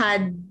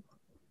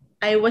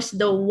was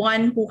the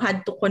one who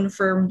had to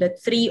confirm that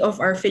 3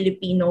 of our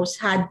Filipinos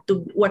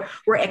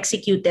were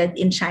executed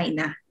in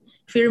China.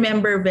 If you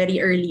remember very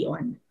early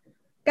on.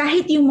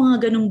 Kahit yung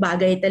mga ganung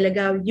bagay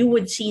talaga, you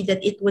would see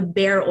that it would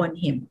bear on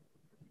him.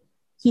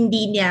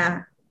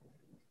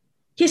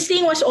 His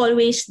thing was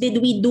always,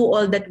 did we do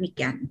all that we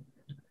can?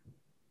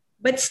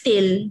 But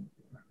still,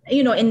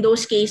 in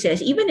those cases,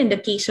 even in the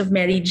case of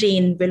Mary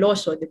Jane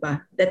Veloso, di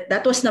ba?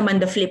 That was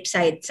naman the flip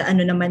side sa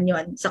naman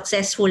yon,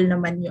 successful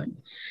naman yon.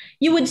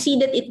 You would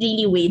see that it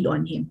really weighed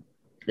on him.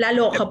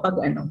 Lalo kapag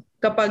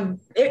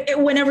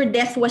whenever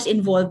death was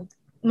involved,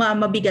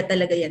 mabigat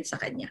talaga yan sa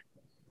kanya.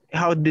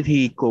 How did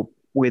he cope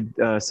with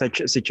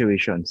such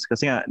situations?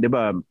 Kasi nga, di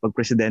ba, pag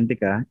presidente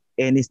ka,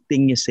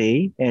 anything you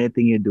say,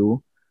 anything you do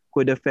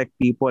could affect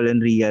people in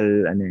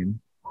real,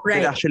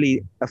 could actually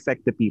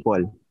affect the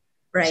people.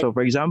 Right. So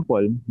for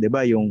example, di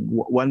ba, yung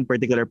one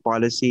particular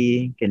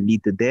policy can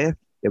lead to death,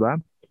 di ba?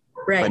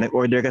 Right. Pag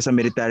nag-order ka sa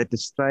military to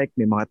strike,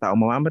 may mga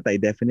taong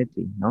mamamatay,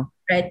 definitely, no?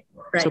 Right.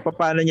 So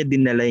paano niya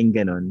dinala yung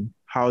ganon?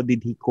 How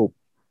did he cope?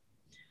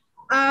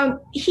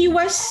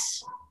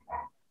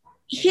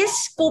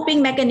 His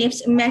coping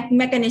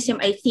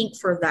mechanism, I think,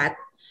 for that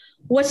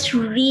was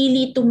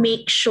really to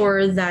make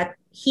sure that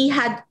he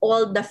had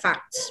all the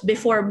facts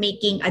before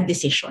making a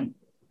decision.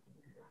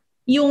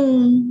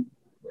 Yung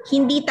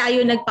hindi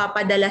tayo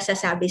nagpapadala sa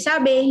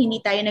sabi-sabi,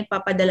 hindi tayo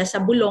nagpapadala sa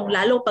bulong,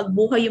 lalo pag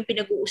buhay yung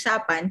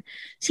pinag-uusapan,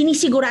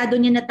 sinisigurado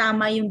niya na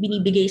tama yung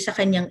binibigay sa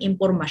kanyang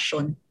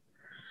impormasyon.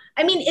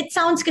 I mean, it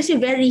sounds kasi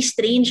very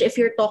strange if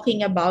you're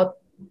talking about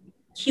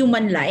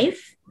human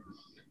life.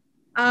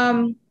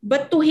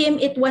 But to him,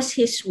 it was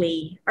his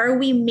way.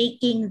 Are we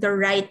making the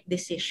right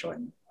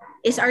decision?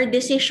 Is our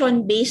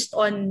decision based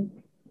on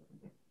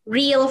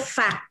real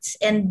facts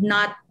and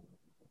not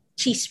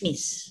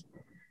chismis?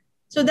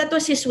 So that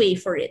was his way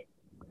for it.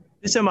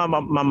 Sa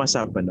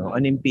mamasapan, no?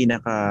 Ano yung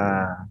pinaka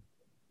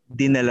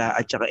dinala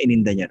at saka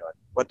ininda niya ron?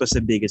 What was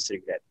the biggest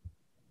regret?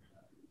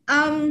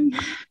 I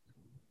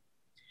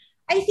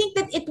think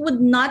that it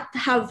would not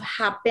have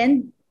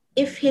happened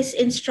if his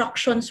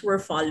instructions were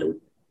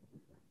followed.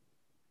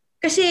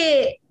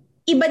 Kasi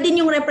iba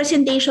din yung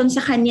representation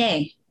sa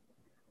kanya eh.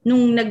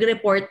 Nung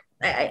nag-report,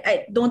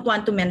 I don't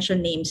want to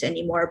mention names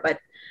anymore, but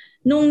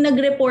nung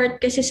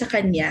nag-report kasi sa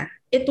kanya,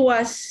 it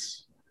was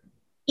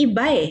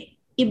iba eh.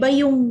 Iba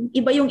yung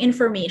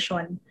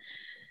information.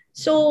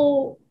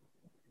 So,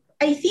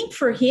 I think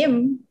for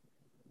him,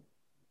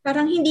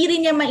 parang hindi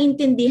rin niya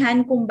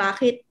maintindihan kung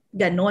bakit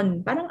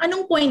ganon. Parang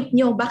anong point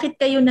nyo? Bakit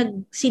kayo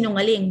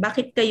nagsinungaling?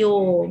 Bakit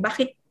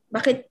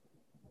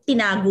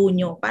tinago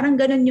nyo? Parang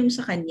ganon yung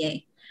sa kanya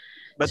eh.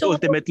 But so,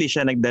 ultimately,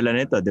 siya nagdala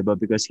nito, di ba?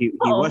 Because he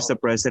was the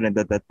president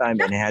at that time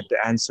and he had to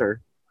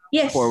answer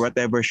for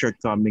whatever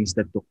shortcomings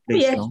that took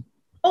place. Yes. No?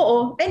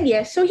 Oo, and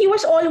yes. So he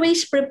was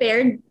always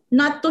prepared,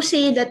 not to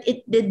say that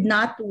it did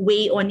not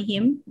weigh on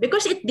him,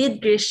 because it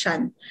did,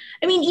 Christian.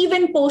 I mean,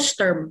 even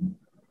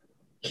post-term,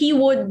 he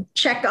would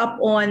check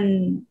up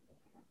on,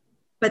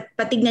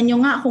 patignan nyo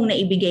nga kung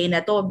naibigay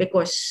na to,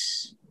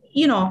 because,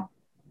 you know,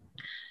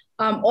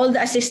 all the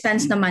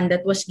assistance naman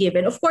that was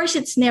given. Of course,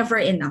 it's never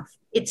enough.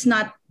 It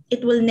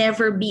will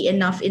never be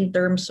enough in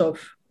terms of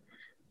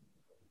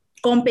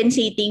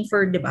compensating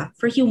for, diba,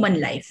 for human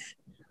life.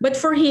 But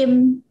for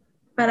him,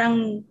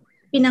 parang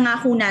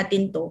pinangako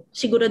natin to,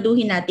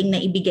 siguraduhin nating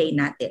naibigay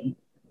natin.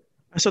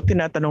 So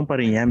tinatanong pa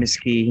rin niya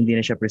miski hindi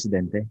na siya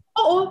presidente?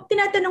 Oo,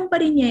 tinatanong pa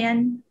rin niya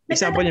yan.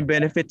 Example yung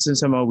benefits dun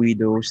sa mga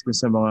widows, dun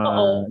sa mga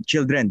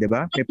children, di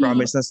ba? May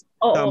promise na,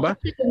 tama ba?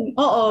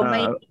 Oo,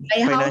 may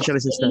financial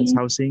assistance,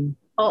 housing.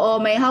 Oo,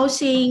 may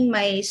housing,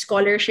 may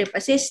scholarship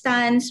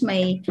assistance,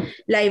 may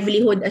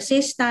livelihood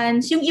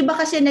assistance. Yung iba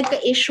kasi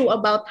nagka-issue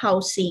about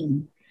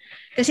housing.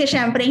 Kasi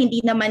syempre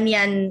hindi naman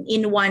yan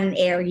in one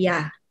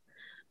area.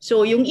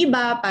 So yung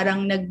iba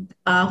parang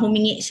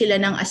humingi sila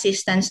ng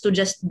assistance to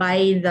just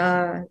buy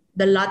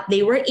the lot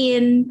they were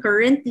in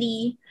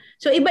currently.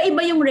 So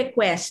iba-iba yung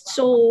request.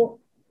 So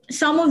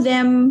some of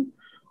them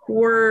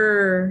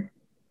were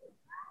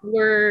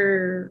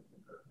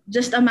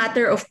just a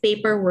matter of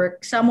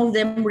paperwork. Some of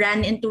them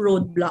ran into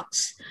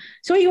roadblocks.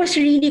 So he was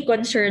really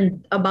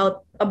concerned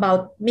about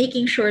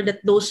making sure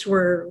that those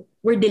were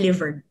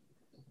delivered.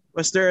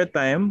 Was there a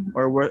time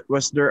or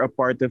was there a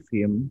part of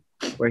him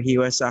where he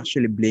was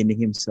actually blaming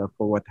himself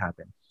for what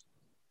happened?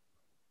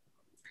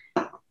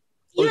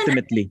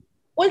 Ultimately,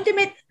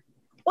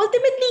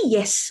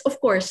 yes, of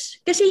course.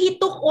 Kasi he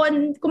took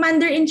on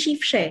commander-in-chief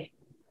siya.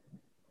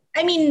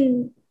 I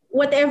mean,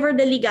 whatever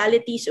the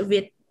legalities of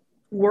it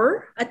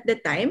were at the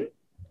time,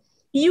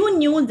 you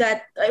knew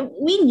that,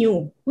 we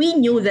knew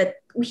that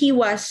he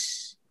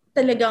was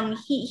talagang,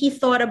 he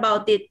thought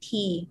about it,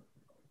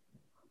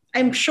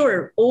 I'm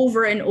sure,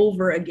 over and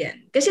over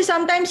again. Kasi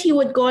sometimes he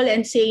would call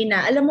and say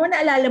na, alam mo,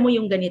 naalala mo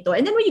yung ganito.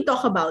 And then when you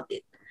talk about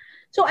it.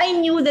 So I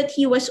knew that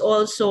he was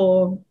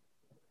also,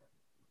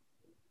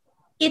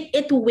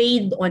 it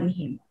weighed on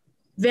him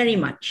very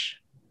much.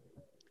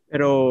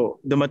 Pero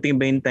dumating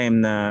ba yung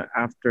time na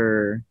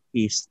after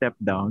he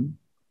stepped down,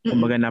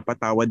 kumbaga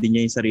napatawad din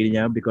niya yung sarili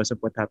niya because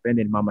of what happened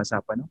in Mama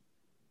Sapa, no?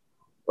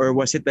 Or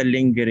was it a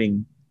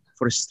lingering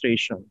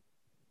frustration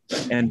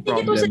and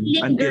problem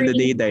until the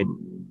day he died?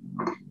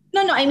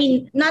 No, I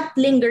mean, not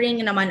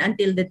lingering naman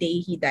until the day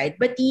he died.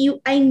 But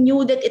I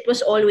knew that it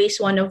was always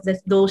one of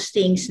those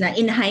things na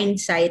in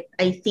hindsight,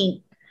 I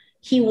think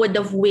he would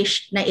have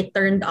wished na it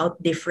turned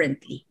out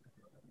differently.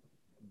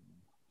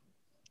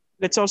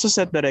 Let's also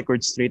set the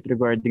record straight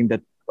regarding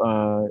that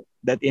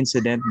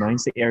incident, no,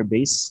 sa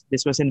airbase.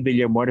 This was in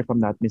Villamor, if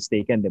I'm not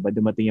mistaken, diba?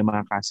 Dumating yung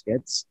mga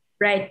caskets.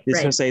 Right.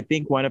 This was, I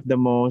think, one of the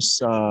most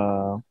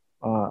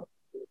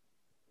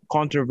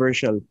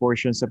controversial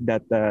portions of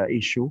that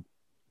issue.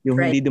 Yung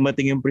hindi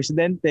dumating yung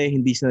presidente,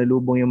 hindi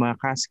sinalubong yung mga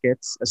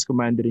caskets as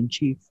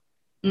commander-in-chief.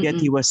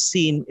 Yet he was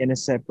seen in a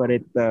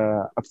separate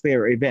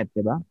affair event,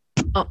 di ba?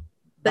 Oh,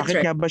 that's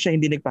Bakit nga ba siya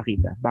hindi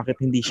nagpakita?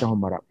 Bakit hindi siya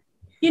humarap?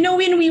 You know,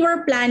 when we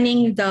were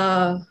planning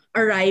the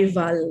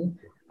arrival,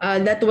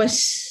 that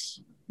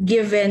was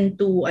given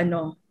to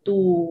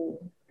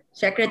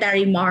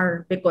Secretary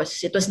Mar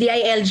because it was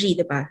DILG,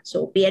 di ba?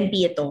 So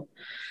PNP ito.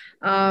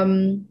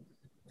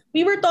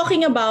 We were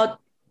talking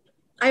about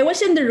I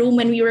was in the room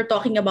when we were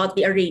talking about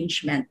the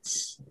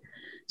arrangements.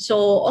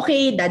 So,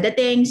 okay,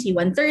 dadating, si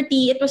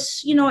 1:30. It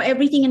was,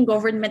 everything in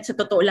government sa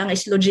totoo lang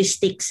is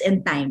logistics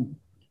and time.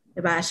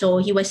 Diba?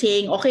 So, he was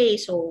saying, okay,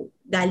 so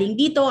galing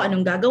dito,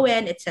 anong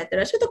gagawin,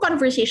 etc. So, the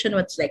conversation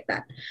was like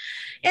that.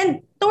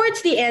 And towards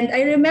the end,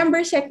 I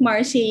remember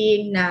Sekmar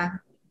saying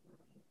na,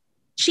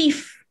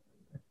 Chief,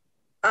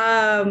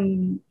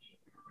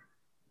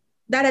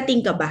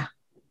 darating ka ba?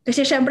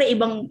 Kasi syempre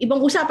ibang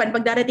usapan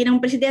pag darating ng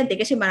presidente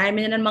kasi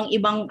marami na namang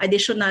ibang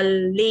additional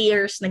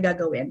layers na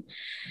gagawin.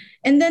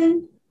 And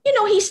then,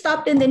 he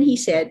stopped and then he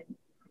said,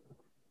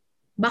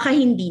 baka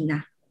hindi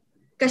na.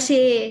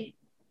 Kasi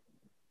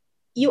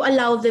you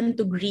allow them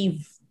to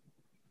grieve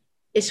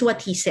is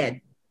what he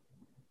said.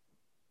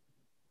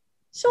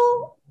 So,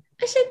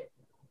 I said,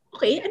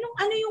 okay,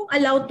 ano yung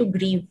allowed to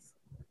grieve?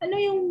 Ano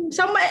yung,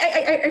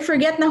 I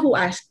forget na who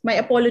asked. My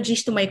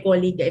apologies to my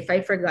colleague if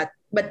I forgot.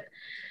 But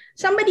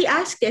somebody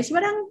asked this,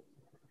 parang,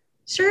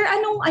 sir,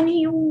 ano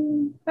yung,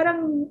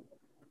 parang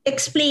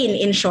explain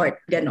in short,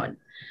 ganon.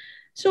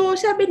 So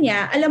sabi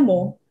niya, alam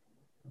mo,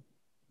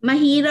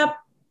 mahirap,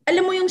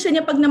 alam mo yung sa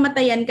niya pag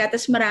namatayan ka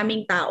tas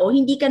maraming tao,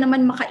 hindi ka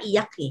naman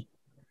makaiyak eh.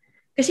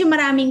 Kasi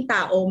maraming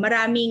tao,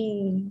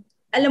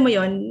 alam mo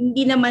yon,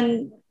 hindi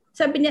naman,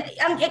 sabi niya,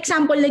 ang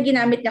example na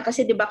ginamit niya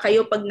kasi 'di ba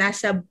kayo pag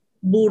nasa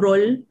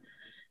burol,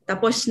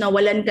 tapos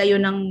nawalan kayo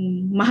ng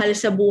mahal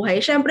sa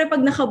buhay. Syempre pag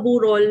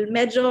nakaburol,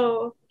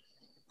 medyo,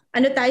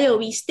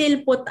 we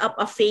still put up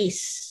a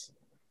face.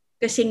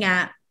 Kasi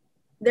nga,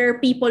 there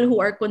are people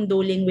who are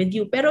condoling with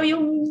you. Pero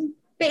yung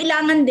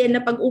kailangan din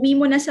na pag uwi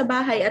mo na sa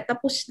bahay at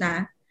tapos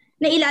na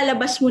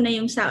ilalabas mo na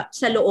yung sa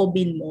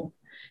loobin mo.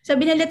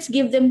 Sabi na, let's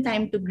give them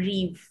time to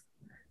grieve.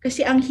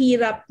 Kasi ang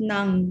hirap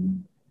ng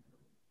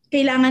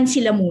kailangan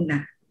sila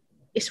muna,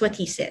 is what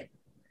he said.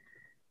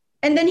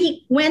 And then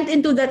he went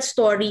into that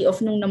story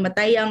of nung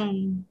namatay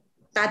ang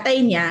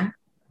tatay niya.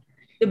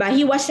 Diba?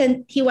 He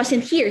wasn't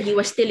here. He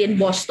was still in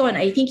Boston.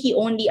 I think he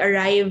only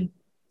arrived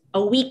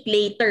a week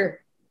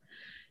later.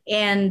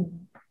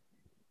 And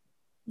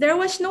there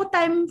was no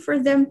time for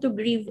them to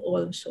grieve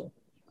also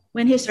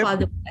when his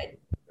father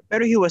died.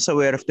 Pero he was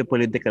aware of the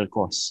political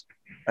cause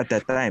at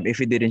that time if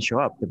he didn't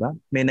show up, diba?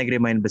 May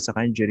nag-remind ba sa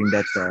kanya during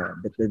that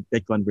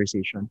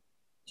conversation?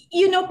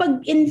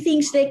 Pag in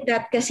things like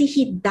that, kasi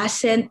he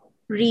doesn't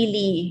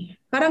really,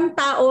 parang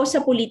tao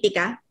sa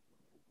politika,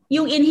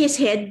 yung in his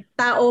head,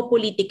 tao,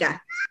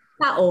 politika,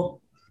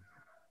 tao.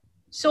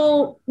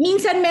 So,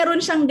 minsan meron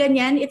siyang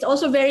ganyan. It's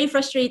also very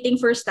frustrating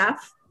for staff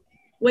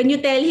when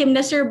you tell him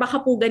na, sir,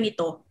 baka po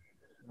ganito.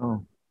 Oh.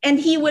 And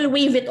he will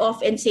wave it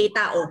off and say,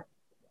 tao.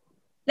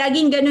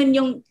 Laging ganun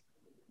yung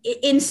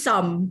in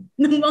some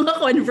ng mga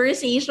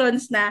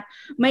conversations na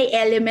may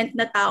element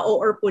na tao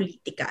or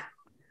politika.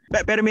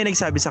 Pero may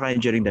nagsabi sa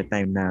kanya during that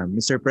time na,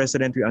 Mr.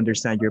 President, we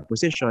understand your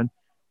position,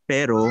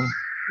 pero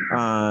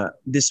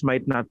this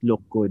might not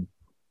look good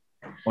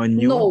on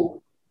you.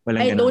 No,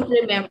 I don't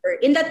remember.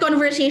 In that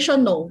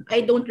conversation, no,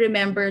 I don't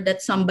remember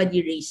that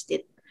somebody raised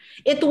it.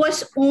 It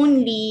was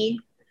only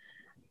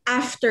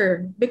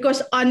after,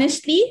 because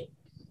honestly,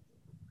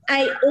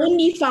 I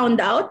only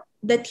found out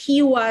that he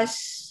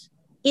was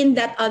in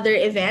that other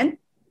event.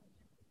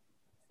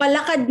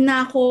 Palakad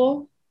na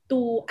ako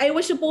I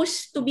was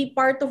supposed to be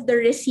part of the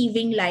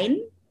receiving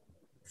line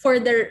for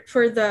the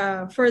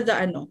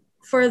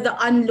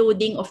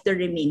unloading of the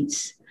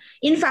remains.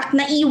 In fact,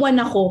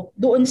 naiwan ako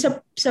doon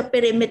sa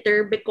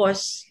perimeter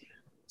because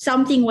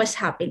something was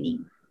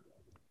happening.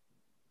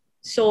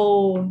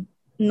 So,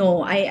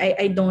 no,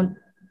 I don't.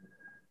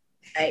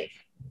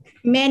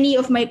 Many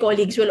of my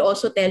colleagues will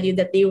also tell you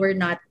that they were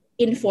not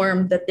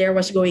informed that there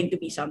was going to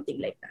be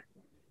something like that.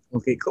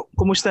 Okay,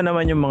 kumusta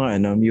naman yung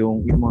mga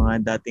yung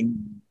mga dating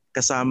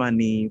kasama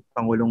ni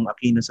Pangulong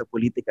Aquino sa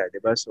politika, 'di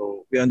ba?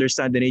 So, we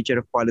understand the nature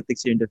of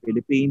politics here in the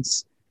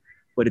Philippines.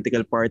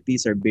 Political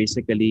parties are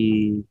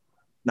basically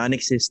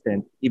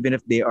non-existent even if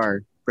they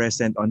are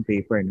present on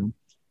paper, no?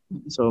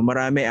 So,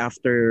 marami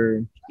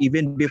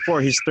even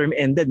before his term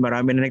ended,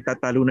 marami na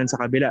nagtatalunan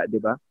sa kabila,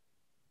 'di ba?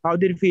 How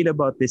did you feel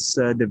about this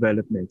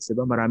developments? 'Di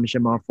ba? Marami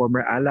siyang mga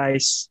former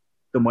allies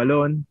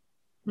tumalon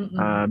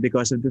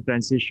because of the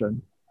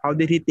transition. How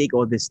did he take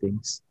all these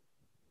things?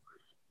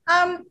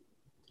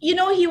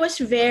 He was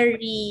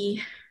very,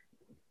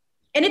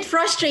 and it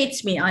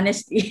frustrates me,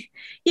 honestly.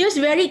 He was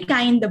very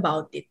kind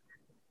about it.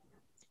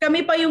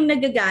 Kami pa yung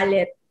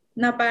nagagalit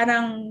na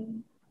parang,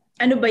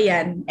 ano ba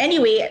yan?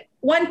 Anyway,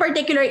 one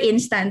particular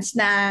instance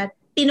na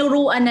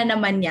tinuruan na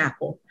naman niya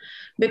ako.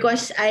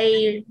 Because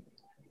I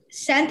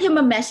sent him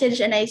a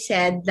message and I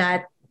said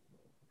that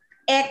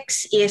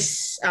X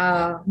is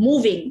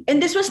moving. And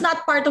this was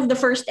not part of the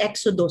first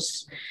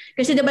exodus.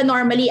 Kasi diba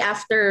normally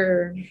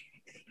after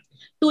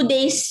 2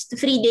 days,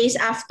 3 days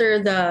after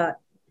the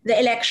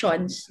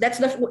elections,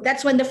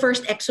 that's when the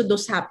first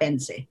exodus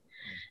happens eh.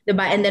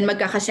 Diba? And then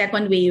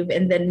magkaka-second wave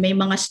and then may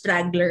mga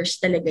stragglers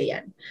talaga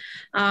yan.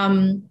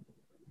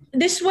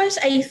 This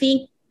was, I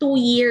think, 2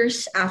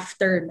 years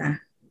after na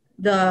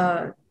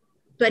the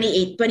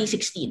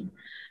 2016.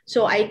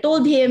 So I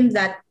told him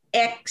that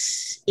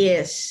X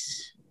is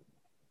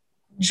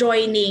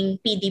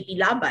joining PDP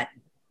Laban.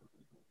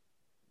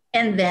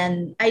 And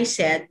then I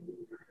said,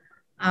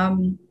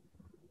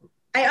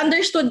 I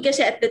understood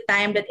kasi at the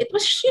time that it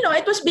was,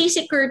 it was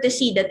basic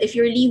courtesy that if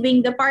you're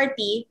leaving the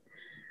party,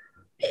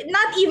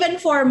 not even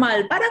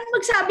formal, parang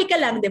magsabi ka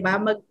lang, di ba?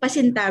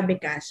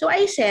 Magpasintabi ka. So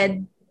I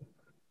said,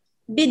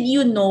 did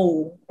you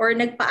know or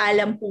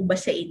nagpaalam po ba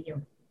sa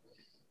inyo?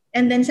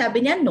 And then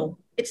sabi niya, no.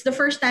 It's the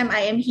first time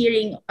I am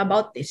hearing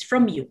about this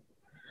from you.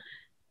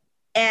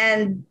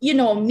 And,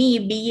 me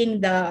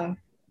being the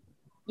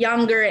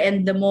younger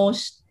and the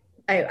most,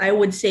 I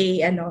would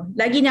say,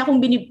 lagi niya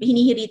akong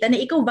hinihirita na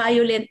ikaw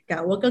violent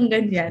ka, huwag kang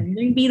ganyan.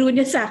 Yung biro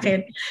niya sa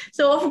akin.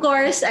 So, of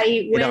course,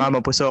 I went...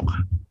 Pinakamapusok.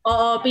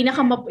 Oo,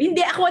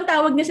 hindi ako ang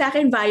tawag niya sa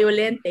akin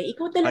violent eh.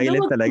 Ikaw talaga.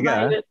 Violent talaga?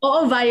 Violent. Oo,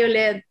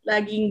 violent.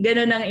 Laging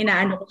gano'n ang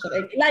inaano ko sa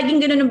akin. Laging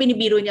gano'n ang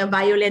binibiro niya,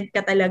 violent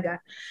ka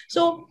talaga.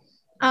 So,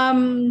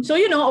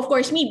 of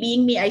course, me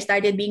being me, I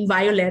started being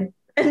violent.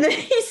 And then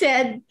he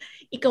said,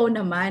 ikaw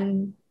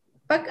naman.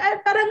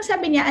 Parang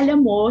sabi niya,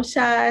 alam mo,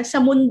 sa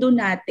mundo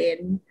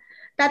natin,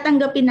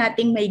 tatanggapin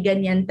nating may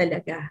ganyan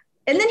talaga.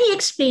 And then he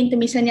explained to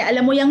me, niya,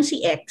 alam mo yung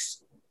si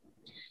X,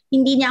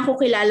 hindi niya ako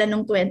kilala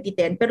nung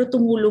 2010, pero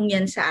tumulong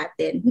yan sa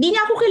atin. Hindi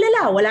niya ako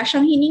kilala, wala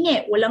siyang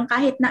hiningi, walang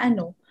kahit na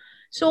ano.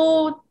 So,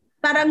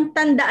 parang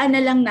tandaan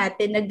na lang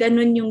natin na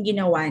ganun yung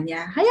ginawa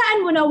niya.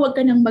 Hayaan mo na, huwag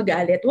ka nang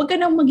magalit, huwag ka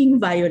nang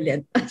maging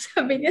violent.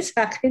 Sabi niya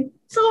sa akin.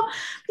 So,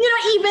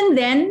 even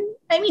then,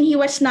 he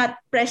was not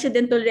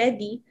president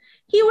already.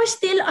 He was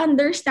still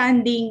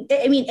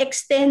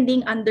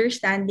extending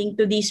understanding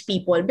to these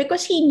people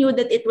because he knew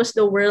that it was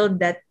the world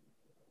that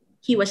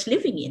he was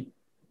living in.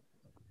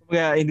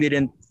 Yeah, he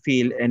didn't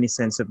feel any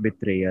sense of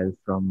betrayal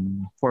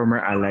from former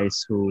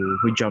allies who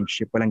jumped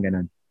ship. Walang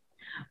ganun.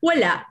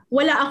 Wala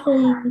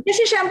akong,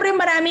 kasi syempre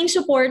maraming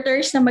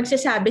supporters na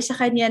magsasabi sa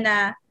kanya na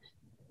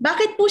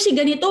bakit po si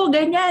ganito,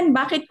 ganyan,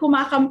 bakit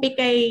kumakampi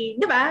kay,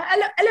 di ba?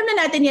 Alam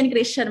na natin yan,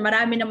 Christian,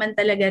 marami naman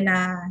talaga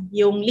na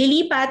yung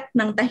lilipat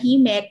ng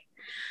tahimik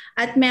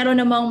at meron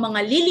namang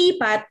mga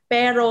lilipat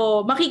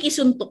pero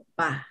makikisuntok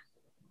pa.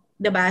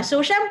 Di ba?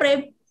 So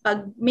syempre,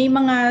 pag may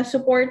mga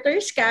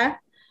supporters ka,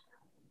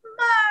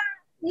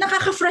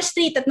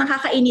 nakaka-frustrate at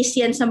nakakainis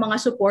yan sa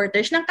mga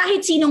supporters ng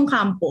kahit sinong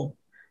kampo.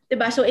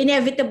 Diba? So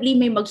inevitably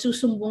may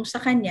magsusumbong sa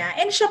kanya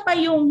and siya pa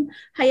yung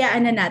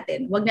hayaan na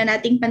natin. Huwag na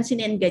nating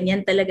pansinin,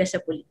 ganyan talaga sa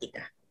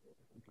politika.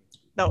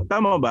 Now,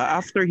 tama ba?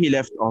 After he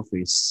left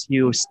office,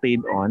 you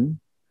stayed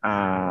on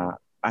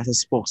as a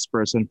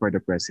spokesperson for the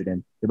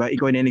president. Diba?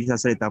 Ikaw na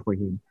nagsasalita for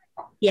him.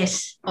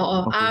 Yes.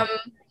 Oo. Okay.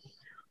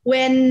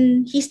 When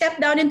he stepped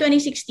down in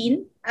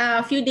 2016,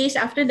 a few days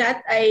after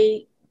that,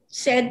 I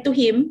said to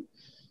him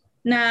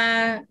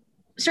na,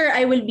 sir,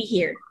 I will be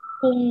here.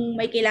 Kung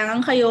may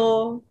kailangan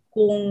kayo,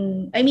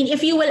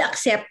 if you will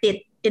accept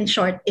it, in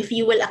short, if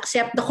you will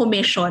accept the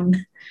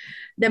mission,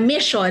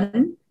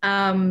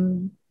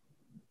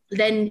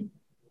 then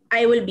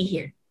I will be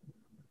here.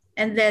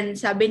 And then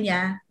sabi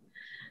niya,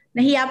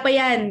 nahiya pa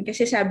yan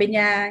kasi sabi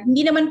niya,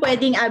 hindi naman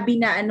pwedeng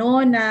Abby na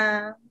na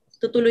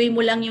tutuloy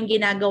mo lang yung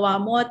ginagawa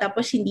mo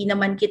tapos hindi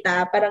naman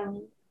kita,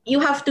 parang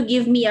you have to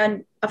give me a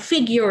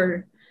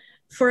figure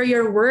for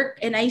your work.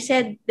 And I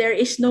said, there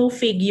is no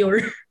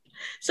figure.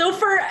 So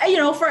for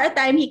a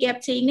time, he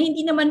kept saying na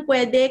hindi naman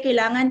pwede,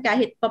 kailangan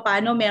kahit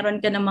papano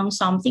meron ka namang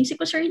something.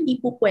 Siko, sir, hindi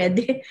po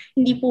pwede.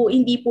 hindi po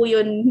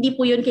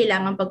yun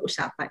kailangan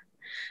pag-usapan.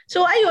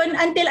 So ayun,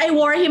 until I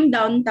wore him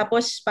down,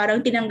 tapos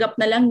parang tinanggap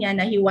na lang niya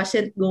na it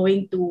wasn't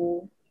going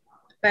to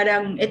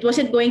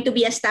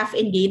be a staff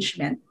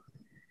engagement.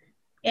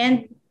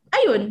 And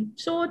ayun,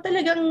 so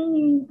talagang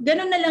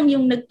ganun na lang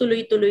yung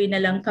nagtuloy-tuloy na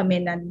lang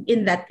kami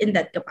in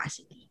that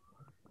capacity.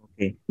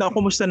 Okay. Now,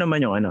 kumusta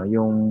naman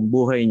yung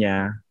buhay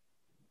niya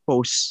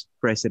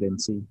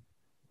post-presidency?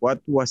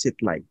 What was it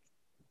like?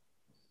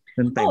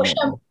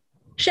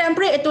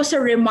 Syempre, it was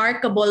a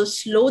remarkable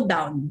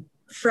slowdown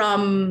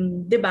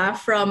from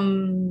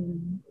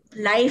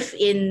life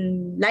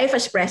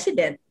as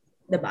president,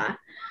 diba?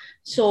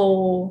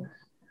 So,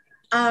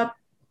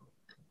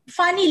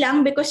 funny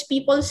lang because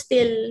he was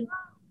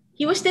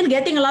still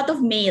getting a lot of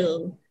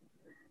mail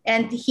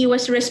and he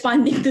was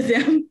responding to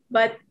them,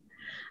 but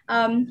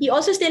he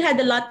also still had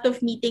a lot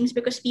of meetings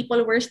because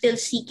people were still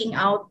seeking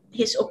out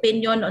his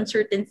opinion on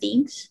certain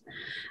things.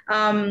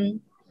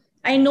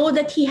 I know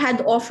that he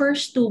had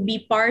offers to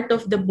be part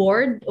of the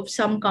board of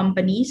some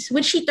companies,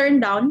 which he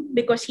turned down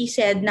because he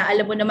said na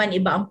alam mo naman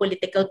iba ang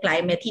political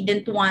climate. He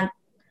did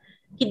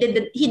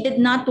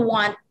not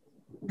want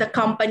the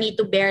company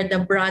to bear the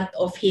brunt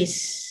of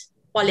his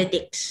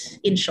politics,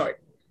 in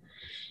short.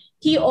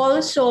 He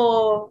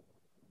also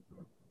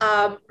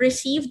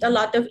received a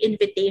lot of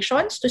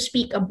invitations to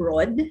speak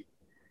abroad,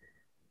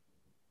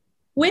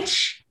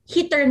 which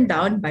he turned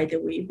down, by the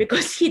way,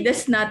 because he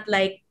does not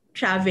like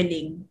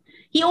traveling.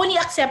 He only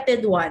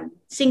accepted one,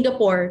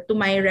 Singapore, to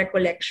my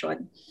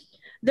recollection.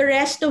 The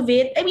rest of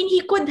it,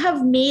 he could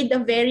have made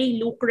a very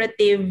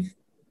lucrative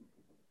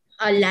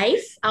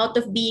life out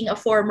of being a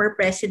former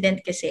president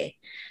kasi.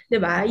 'Di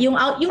ba? Yung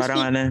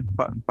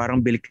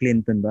Parang Bill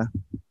Clinton ba?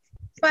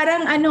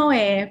 Parang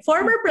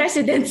former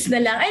presidents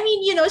na lang. I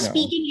mean,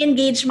 speaking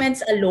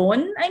engagements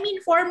alone, I mean,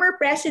 former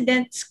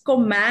presidents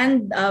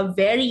command a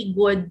very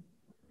good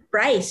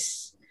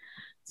price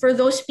for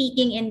those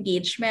speaking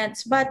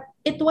engagements, but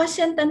it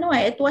wasn't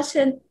it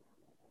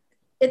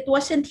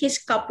wasn't his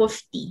cup of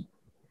tea,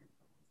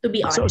 to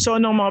be honest. So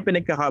anong mga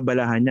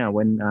pinagkakabalahan niya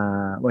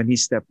when he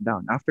stepped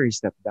down, after he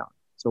stepped down?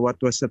 So what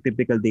was a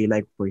typical day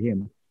like for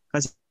him?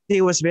 Kasi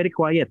he was very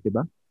quiet, di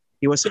ba?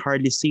 He was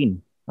hardly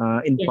seen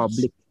in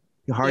public.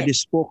 He hardly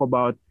spoke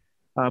about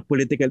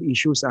political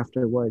issues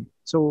afterward.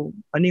 So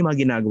ano yung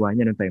mga ginagawa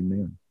niya noong time na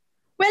yun?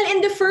 Well,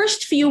 in the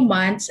first few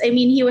months, I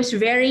mean, he was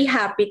very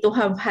happy to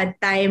have had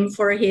time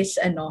for his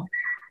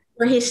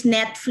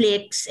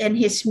Netflix and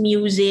his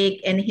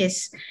music and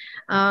his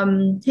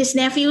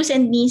nephews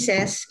and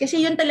nieces,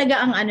 kasi yun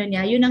talaga ang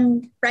niya, yun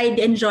ang pride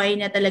and joy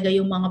niya talaga,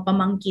 yung mga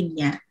pamangkin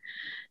niya.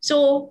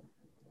 So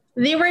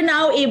they were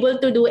now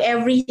able to do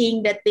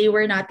everything that they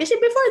were not.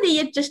 Kasi before, they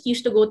just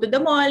used to go to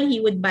the mall,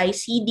 he would buy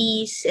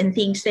CDs and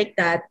things like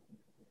that.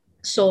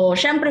 So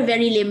syempre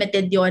very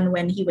limited yon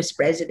when he was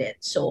president.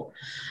 So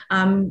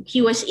he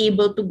was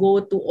able to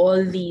go to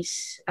all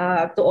these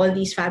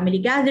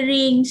family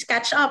gatherings,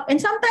 catch up, and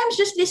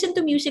sometimes just listen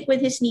to music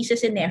with his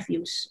nieces and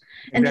nephews.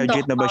 And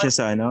Nag-graduate na ba siya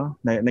sa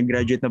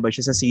Nag-graduate na ba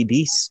siya sa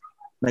CDs?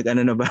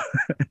 Nag-ano na ba?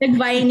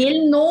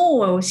 Nag-vinyl?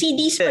 No.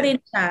 CDs pa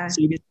rin siya.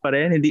 CDs pa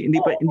rin?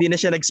 Hindi na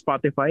siya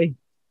nag-Spotify?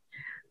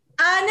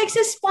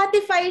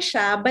 Nagsa-Spotify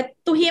siya, but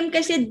to him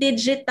kasi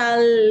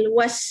digital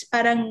was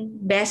parang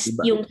best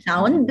yung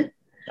sound.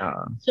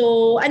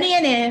 So,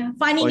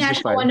 funny nga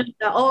siya.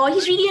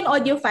 He's really an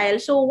audiophile.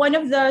 So, one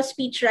of the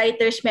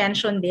speechwriters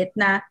mentioned it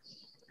na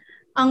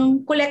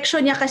ang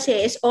collection niya kasi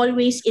is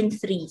always in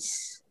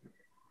threes.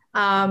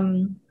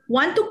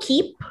 One to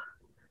keep,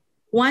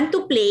 one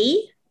to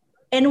play,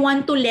 and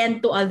one to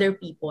lend to other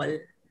people.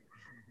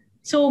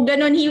 So,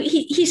 ganon,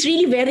 he's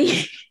really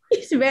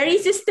he's very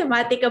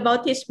systematic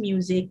about his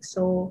music.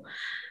 So,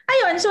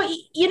 ayun. So,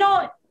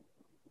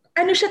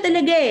 ano siya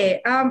talaga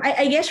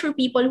I guess for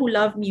people who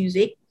love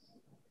music,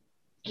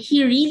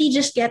 he really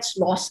just gets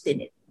lost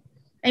in it.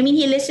 I mean,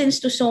 he listens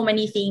to so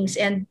many things,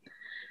 and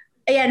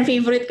ayan,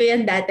 favorite ko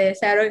yan dati.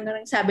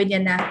 Sabi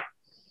niya na,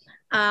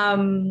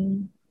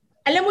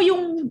 alam mo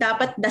yung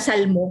dapat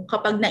dasal mo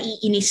kapag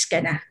naiinis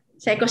ka na.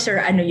 Sabi ko, sir,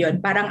 ano yun?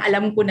 Parang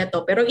alam ko na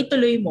to, pero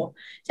ituloy mo.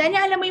 Sabi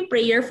niya, alam mo yung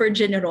prayer for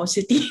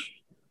generosity?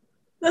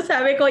 So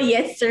sabi ko,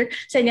 yes, sir.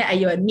 Sabi niya,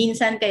 ayun,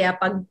 minsan kaya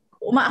pag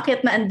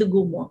umaakyat na ang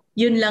dugo mo,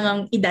 yun lang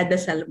ang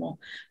idadasal mo.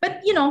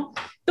 But,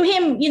 to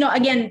him,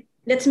 again,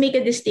 let's make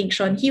a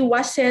distinction. He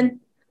wasn't,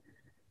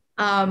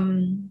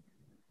 ano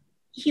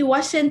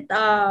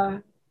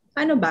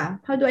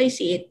ba? How do I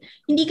say it?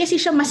 Hindi kasi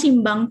siya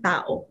masimbang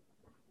tao.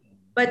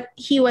 But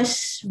he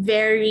was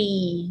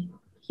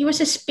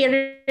a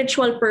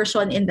spiritual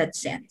person in that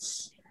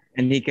sense.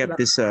 And he kept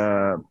this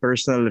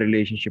personal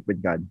relationship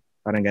with God.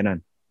 Parang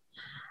ganon.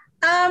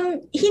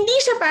 Hindi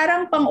siya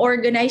parang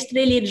pang-organized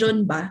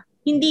religion ba?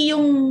 Hindi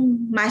yung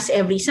mass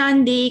every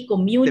Sunday,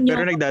 communion.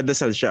 Pero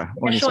nagdadasal siya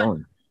on his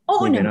own.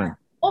 Oo naman.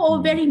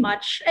 Oo, very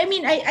much. I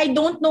mean, I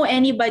don't know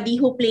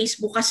anybody who plays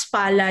bukas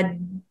palad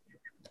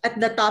at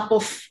the top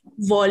of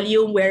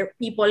volume where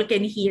people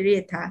can hear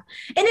it, ha?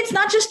 And it's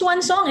not just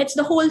one song, it's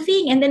the whole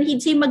thing. And then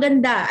he'd say,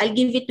 maganda, I'll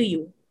give it to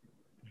you.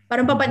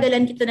 Parang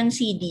papadalan kita ng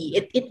CD.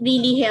 It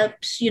really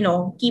helps,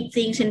 keep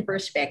things in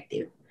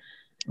perspective.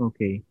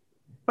 Okay.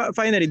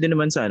 Finally, din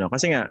naman sa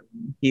kasi nga,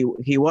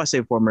 he was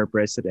a former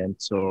president,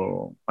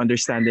 so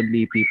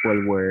understandably,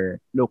 people were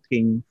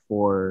looking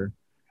for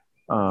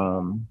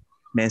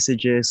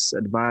messages,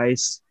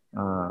 advice,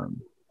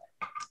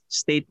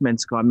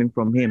 statements coming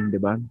from him, di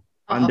ba?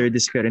 Under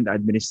this current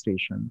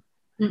administration.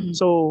 Mm-hmm.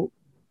 So,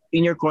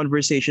 in your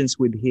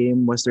conversations with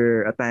him, was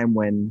there a time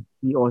when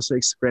he also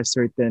expressed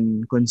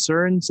certain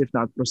concerns, if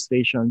not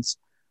frustrations,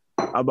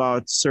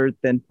 about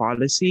certain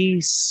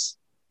policies,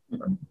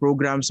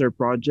 programs or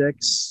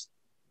projects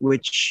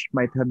which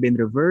might have been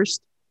reversed,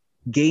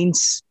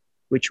 gains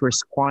which were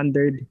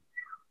squandered?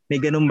 May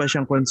ganun ba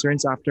siyang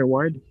concerns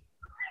afterward?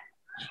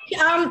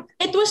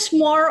 It was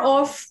more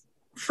of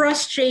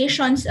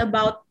frustrations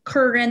about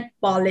current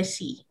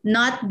policy.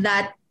 Not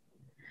that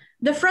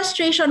the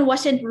frustration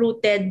wasn't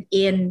rooted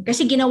in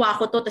kasi ginawa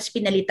ko to tas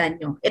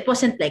pinalitan nyo. It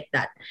wasn't like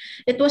that.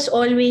 It was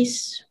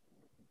always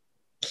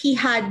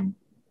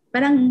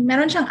parang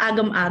meron siyang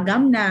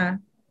agam-agam na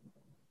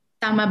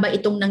tama ba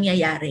itong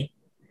nangyayari.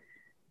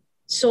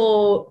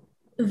 So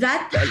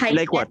that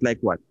like what?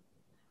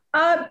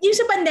 Yung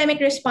sa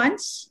pandemic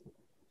response,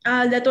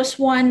 that was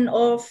one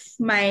of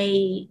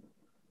my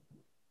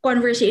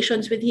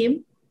conversations with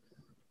him.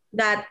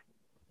 That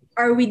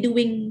are we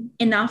doing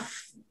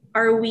enough?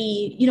 Are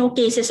we,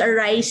 cases are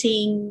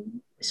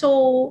rising.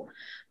 So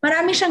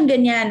marami siyang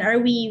ganyan. Are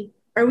we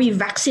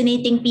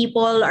vaccinating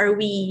people? Are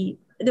we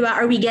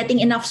getting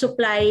enough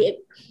supply?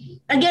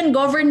 Again,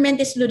 government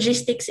is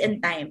logistics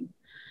and time.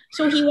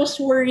 So he was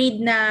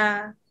worried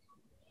na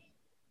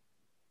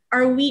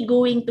are we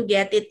going to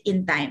get it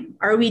in time?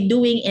 Are we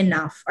doing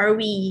enough? Are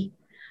we...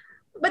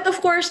 But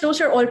of course,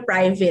 those are all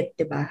private,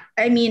 diba?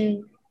 I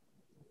mean,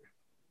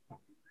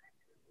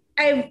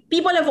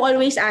 people have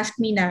always asked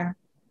me na,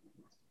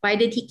 why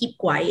did he keep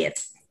quiet?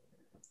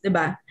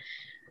 Diba?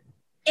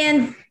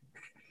 And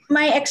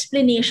my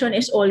explanation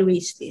is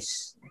always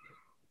this.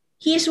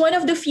 He is one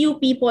of the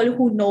few people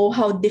who know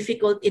how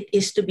difficult it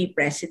is to be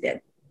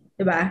president.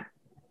 Diba?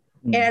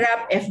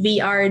 ERAP,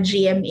 FBR,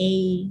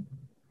 GMA,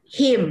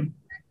 him.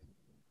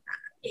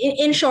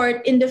 In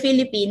short, in the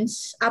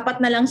Philippines,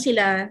 4 na lang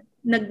sila,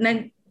 5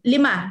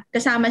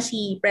 kasama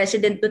si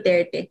President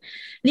Duterte.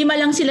 5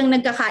 lang silang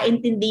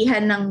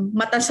nagkakaintindihan ng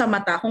mata sa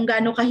mata kung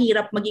gaano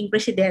kahirap maging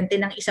presidente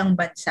ng isang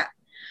bansa.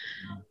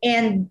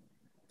 And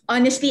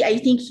honestly,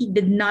 I think he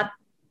did not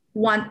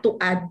want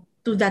to add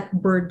to that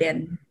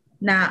burden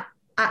na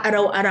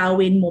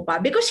aaraw-arawin mo pa,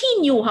 because he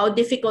knew how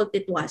difficult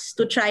it was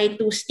to try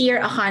to steer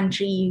a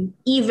country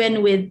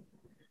even with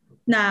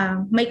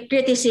na may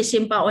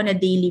criticism pa on a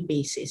daily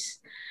basis.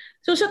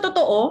 So sa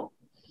totoo,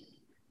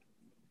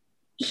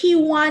 he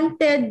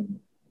wanted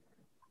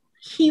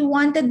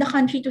the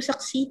country to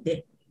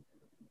succeed.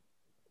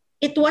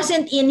 It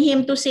wasn't in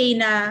him to say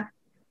na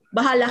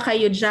bahala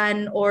kayo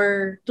dyan,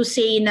 or to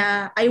say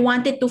na I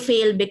wanted to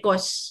fail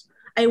because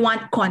I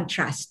want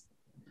contrast.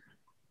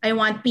 I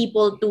want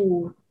people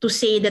to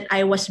say that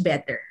I was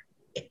better.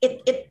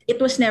 It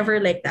was never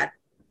like that.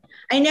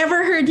 I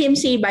never heard him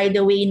say, by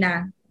the way,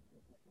 na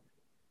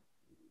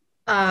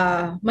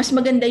mas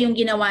maganda yung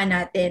ginawa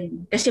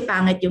natin kasi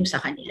pangit yung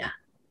sa kanila.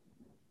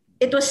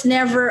 It was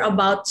never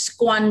about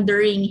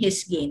squandering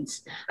his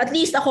gains. At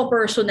least ako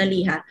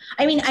personally, ha.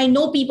 I mean, I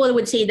know people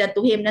would say that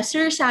to him na,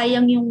 sir,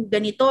 sayang yung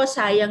ganito,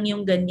 sayang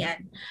yung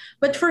ganyan.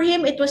 But for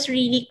him, it was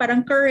really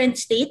parang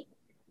current state,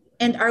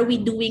 and are we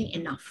doing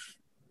enough?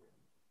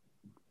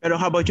 Pero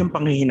how about yung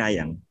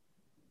panghihinayang?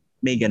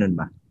 May ganun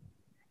ba?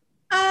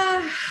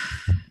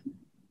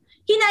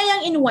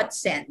 Hinayang in what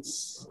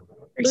sense?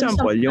 For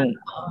example, yung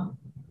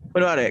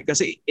kunwari,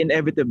 kasi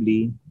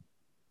inevitably,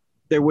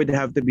 there would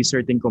have to be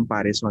certain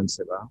comparisons,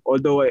 diba?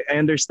 Although I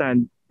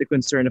understand the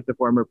concern of the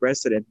former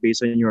president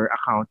based on your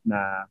account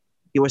na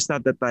he was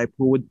not the type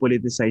who would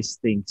politicize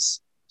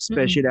things,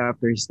 especially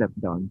after he stepped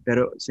down.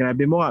 Pero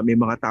sinabi mo nga, may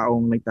mga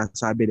taong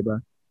nagtasabi,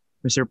 diba?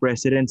 Mr.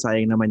 President,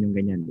 sayang naman yung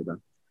ganyan, diba?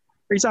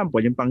 For example,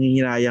 yung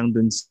panghihinayang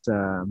dun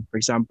sa, for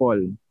example,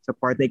 sa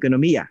part na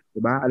ekonomiya,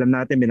 diba? Alam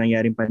natin may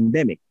nangyaring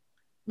pandemic.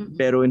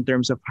 Pero in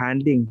terms of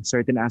handling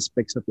certain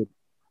aspects of it,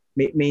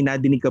 may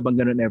nadinig ka bang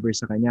ganun ever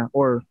sa kanya?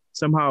 Or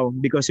somehow,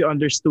 because he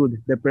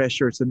understood the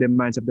pressures, the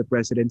demands of the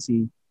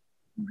presidency,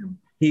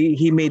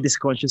 he made this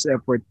conscious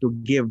effort to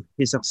give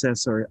his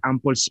successor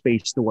ample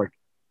space to work.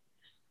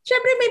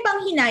 Siyempre may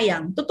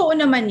panghinayang. Totoo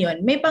naman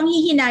yun. May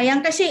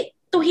panghihinayang kasi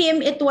to him,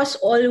 it was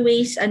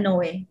always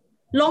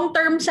long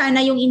term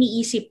sana yung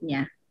iniisip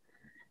niya.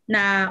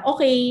 Na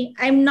okay,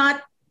 I'm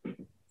not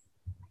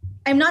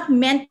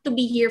meant to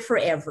be here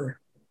forever.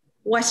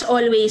 Was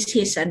always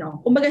his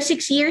Kumbaga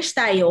 6 years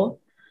tayo,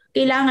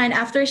 kailangan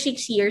after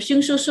 6 years,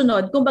 yung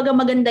susunod, kumbaga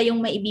maganda yung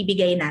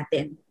maibibigay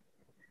natin.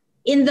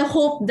 In the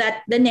hope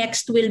that the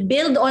next will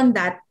build on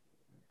that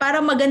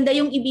para maganda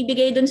yung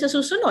ibibigay dun sa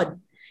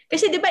susunod.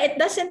 Kasi 'di ba, it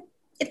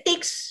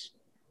takes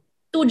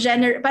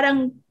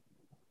parang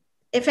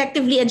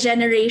effectively a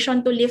generation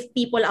to lift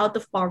people out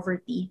of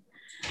poverty.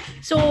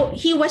 So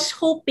he was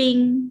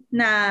hoping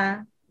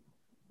na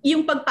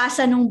yung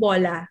pagpasa ng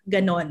bola,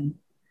 ganon.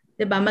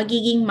 'Di ba?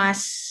 Magiging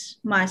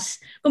mas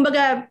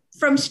kumbaga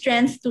from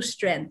strength to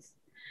strength.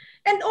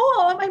 And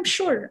I'm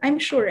sure.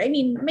 I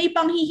mean, may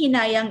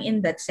panghihinayang in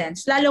that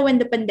sense. Lalo when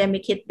the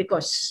pandemic hit,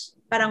 because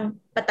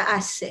parang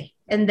pataas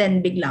and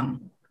then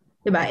biglang,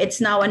 'di ba? It's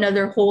now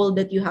another hole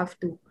that you have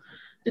to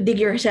dig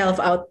yourself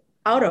out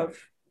of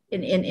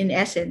in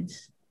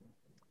essence.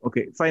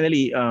 Okay,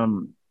 finally,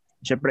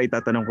 syempre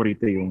itatanong ko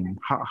rito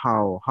yung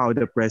how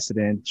the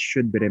president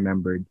should be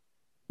remembered.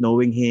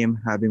 Knowing him,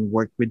 having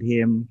worked with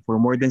him for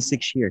more than 6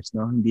 years,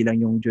 no? Hindi lang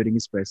yung during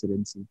his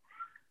presidency.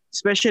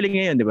 Especially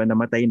ngayon, di ba,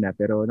 namatay na,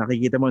 pero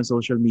nakikita mo on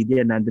social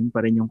media, nandun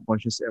pa rin yung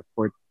conscious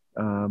effort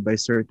by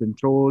certain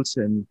trolls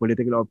and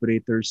political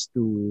operators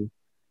to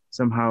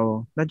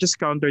somehow not just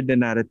counter the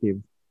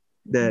narrative,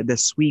 the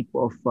sweep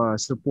of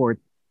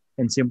support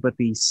and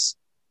sympathies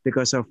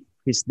because of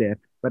his death,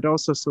 but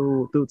also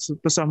to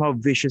somehow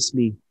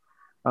viciously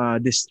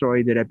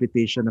destroy the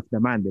reputation of the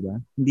man, di ba?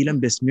 Hindi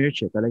lang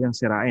besmirch, talagang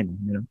sirain,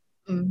 you know?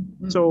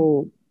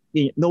 So,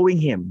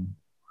 knowing him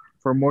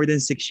for more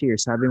than 6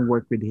 years, having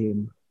worked with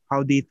him,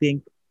 how do you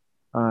think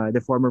the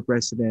former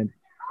president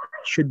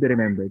should be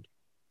remembered?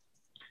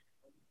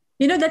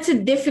 You know, that's a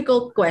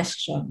difficult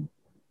question.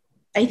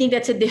 I think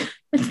that's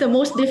the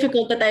most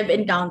difficult that I've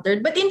encountered.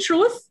 But in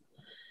truth,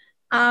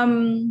 I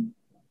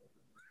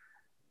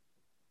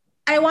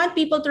want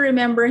people to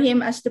remember him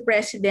as the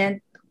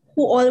president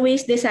who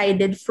always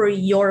decided for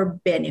your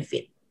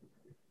benefit.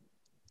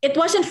 It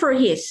wasn't for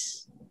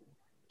his.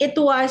 It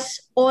was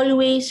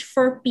always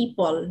for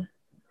people.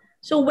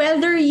 So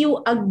whether you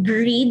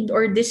agreed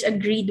or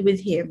disagreed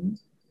with him,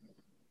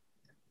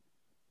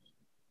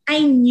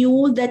 I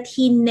knew that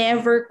he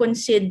never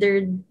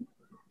considered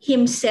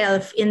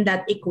himself in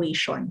that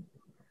equation.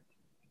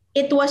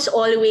 It was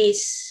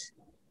always,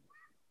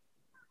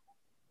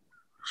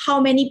 how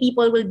many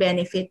people will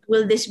benefit?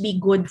 Will this be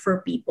good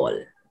for people?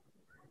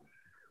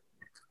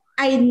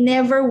 I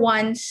never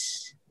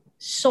once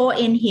saw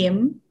in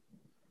him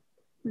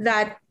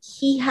that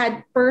he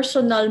had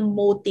personal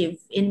motive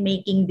in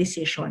making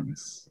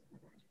decisions.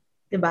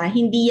 Diba?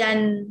 Hindi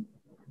yan,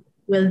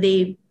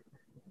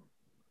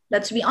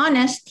 let's be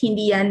honest,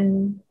 hindi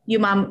yan,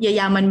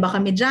 yayaman ba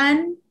kami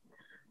dyan?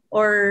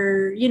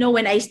 Or,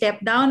 when I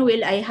step down,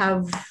 will I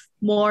have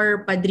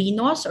more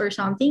padrinos or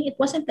something? It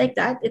wasn't like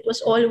that. It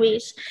was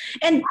always,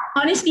 and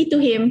honestly to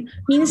him,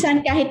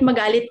 minsan kahit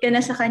magalit ka na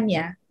sa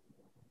kanya,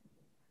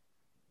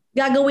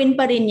 gagawin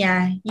pa rin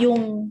niya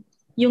yung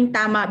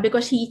tama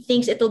because he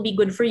thinks it will be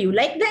good for you.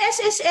 Like the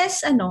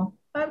SSS,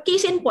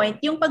 case in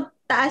point, yung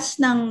pagtaas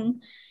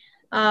ng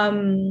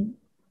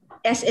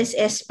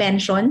SSS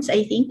pensions,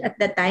 I think, at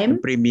the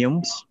time. The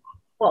premiums.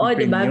 Oo,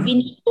 di ba?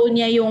 Vinito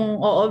niya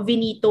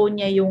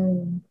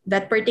yung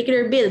that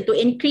particular bill to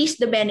increase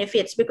the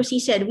benefits because he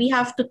said we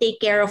have to take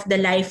care of the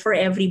life for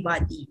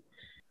everybody.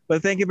 Well,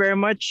 thank you very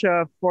much,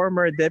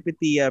 former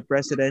Deputy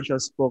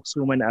Presidential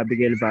Spokeswoman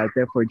Abigail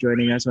Valte, for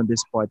joining us on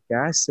this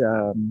podcast.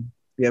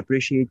 We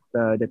appreciate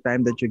the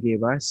time that you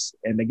gave us.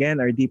 And again,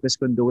 our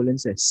deepest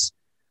condolences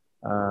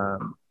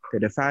to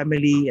the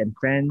family and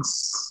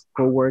friends,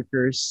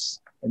 co-workers,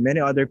 and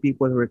many other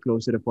people who were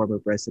close to the former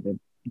president,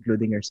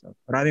 including yourself.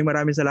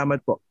 Maraming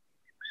salamat po.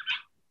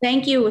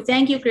 Thank you.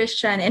 Thank you,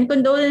 Christian. And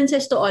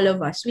condolences to all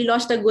of us. We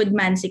lost a good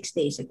man 6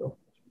 days ago.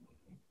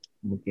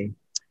 Okay.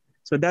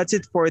 So that's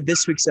it for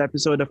this week's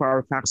episode of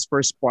our Facts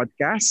First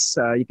podcast.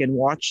 You can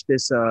watch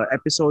this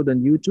episode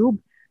on YouTube.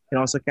 You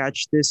can also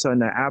catch this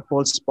on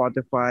Apple,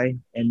 Spotify,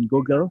 and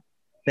Google.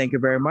 Thank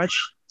you very much.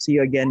 See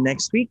you again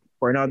next week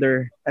for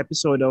another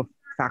episode of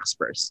Facts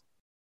First.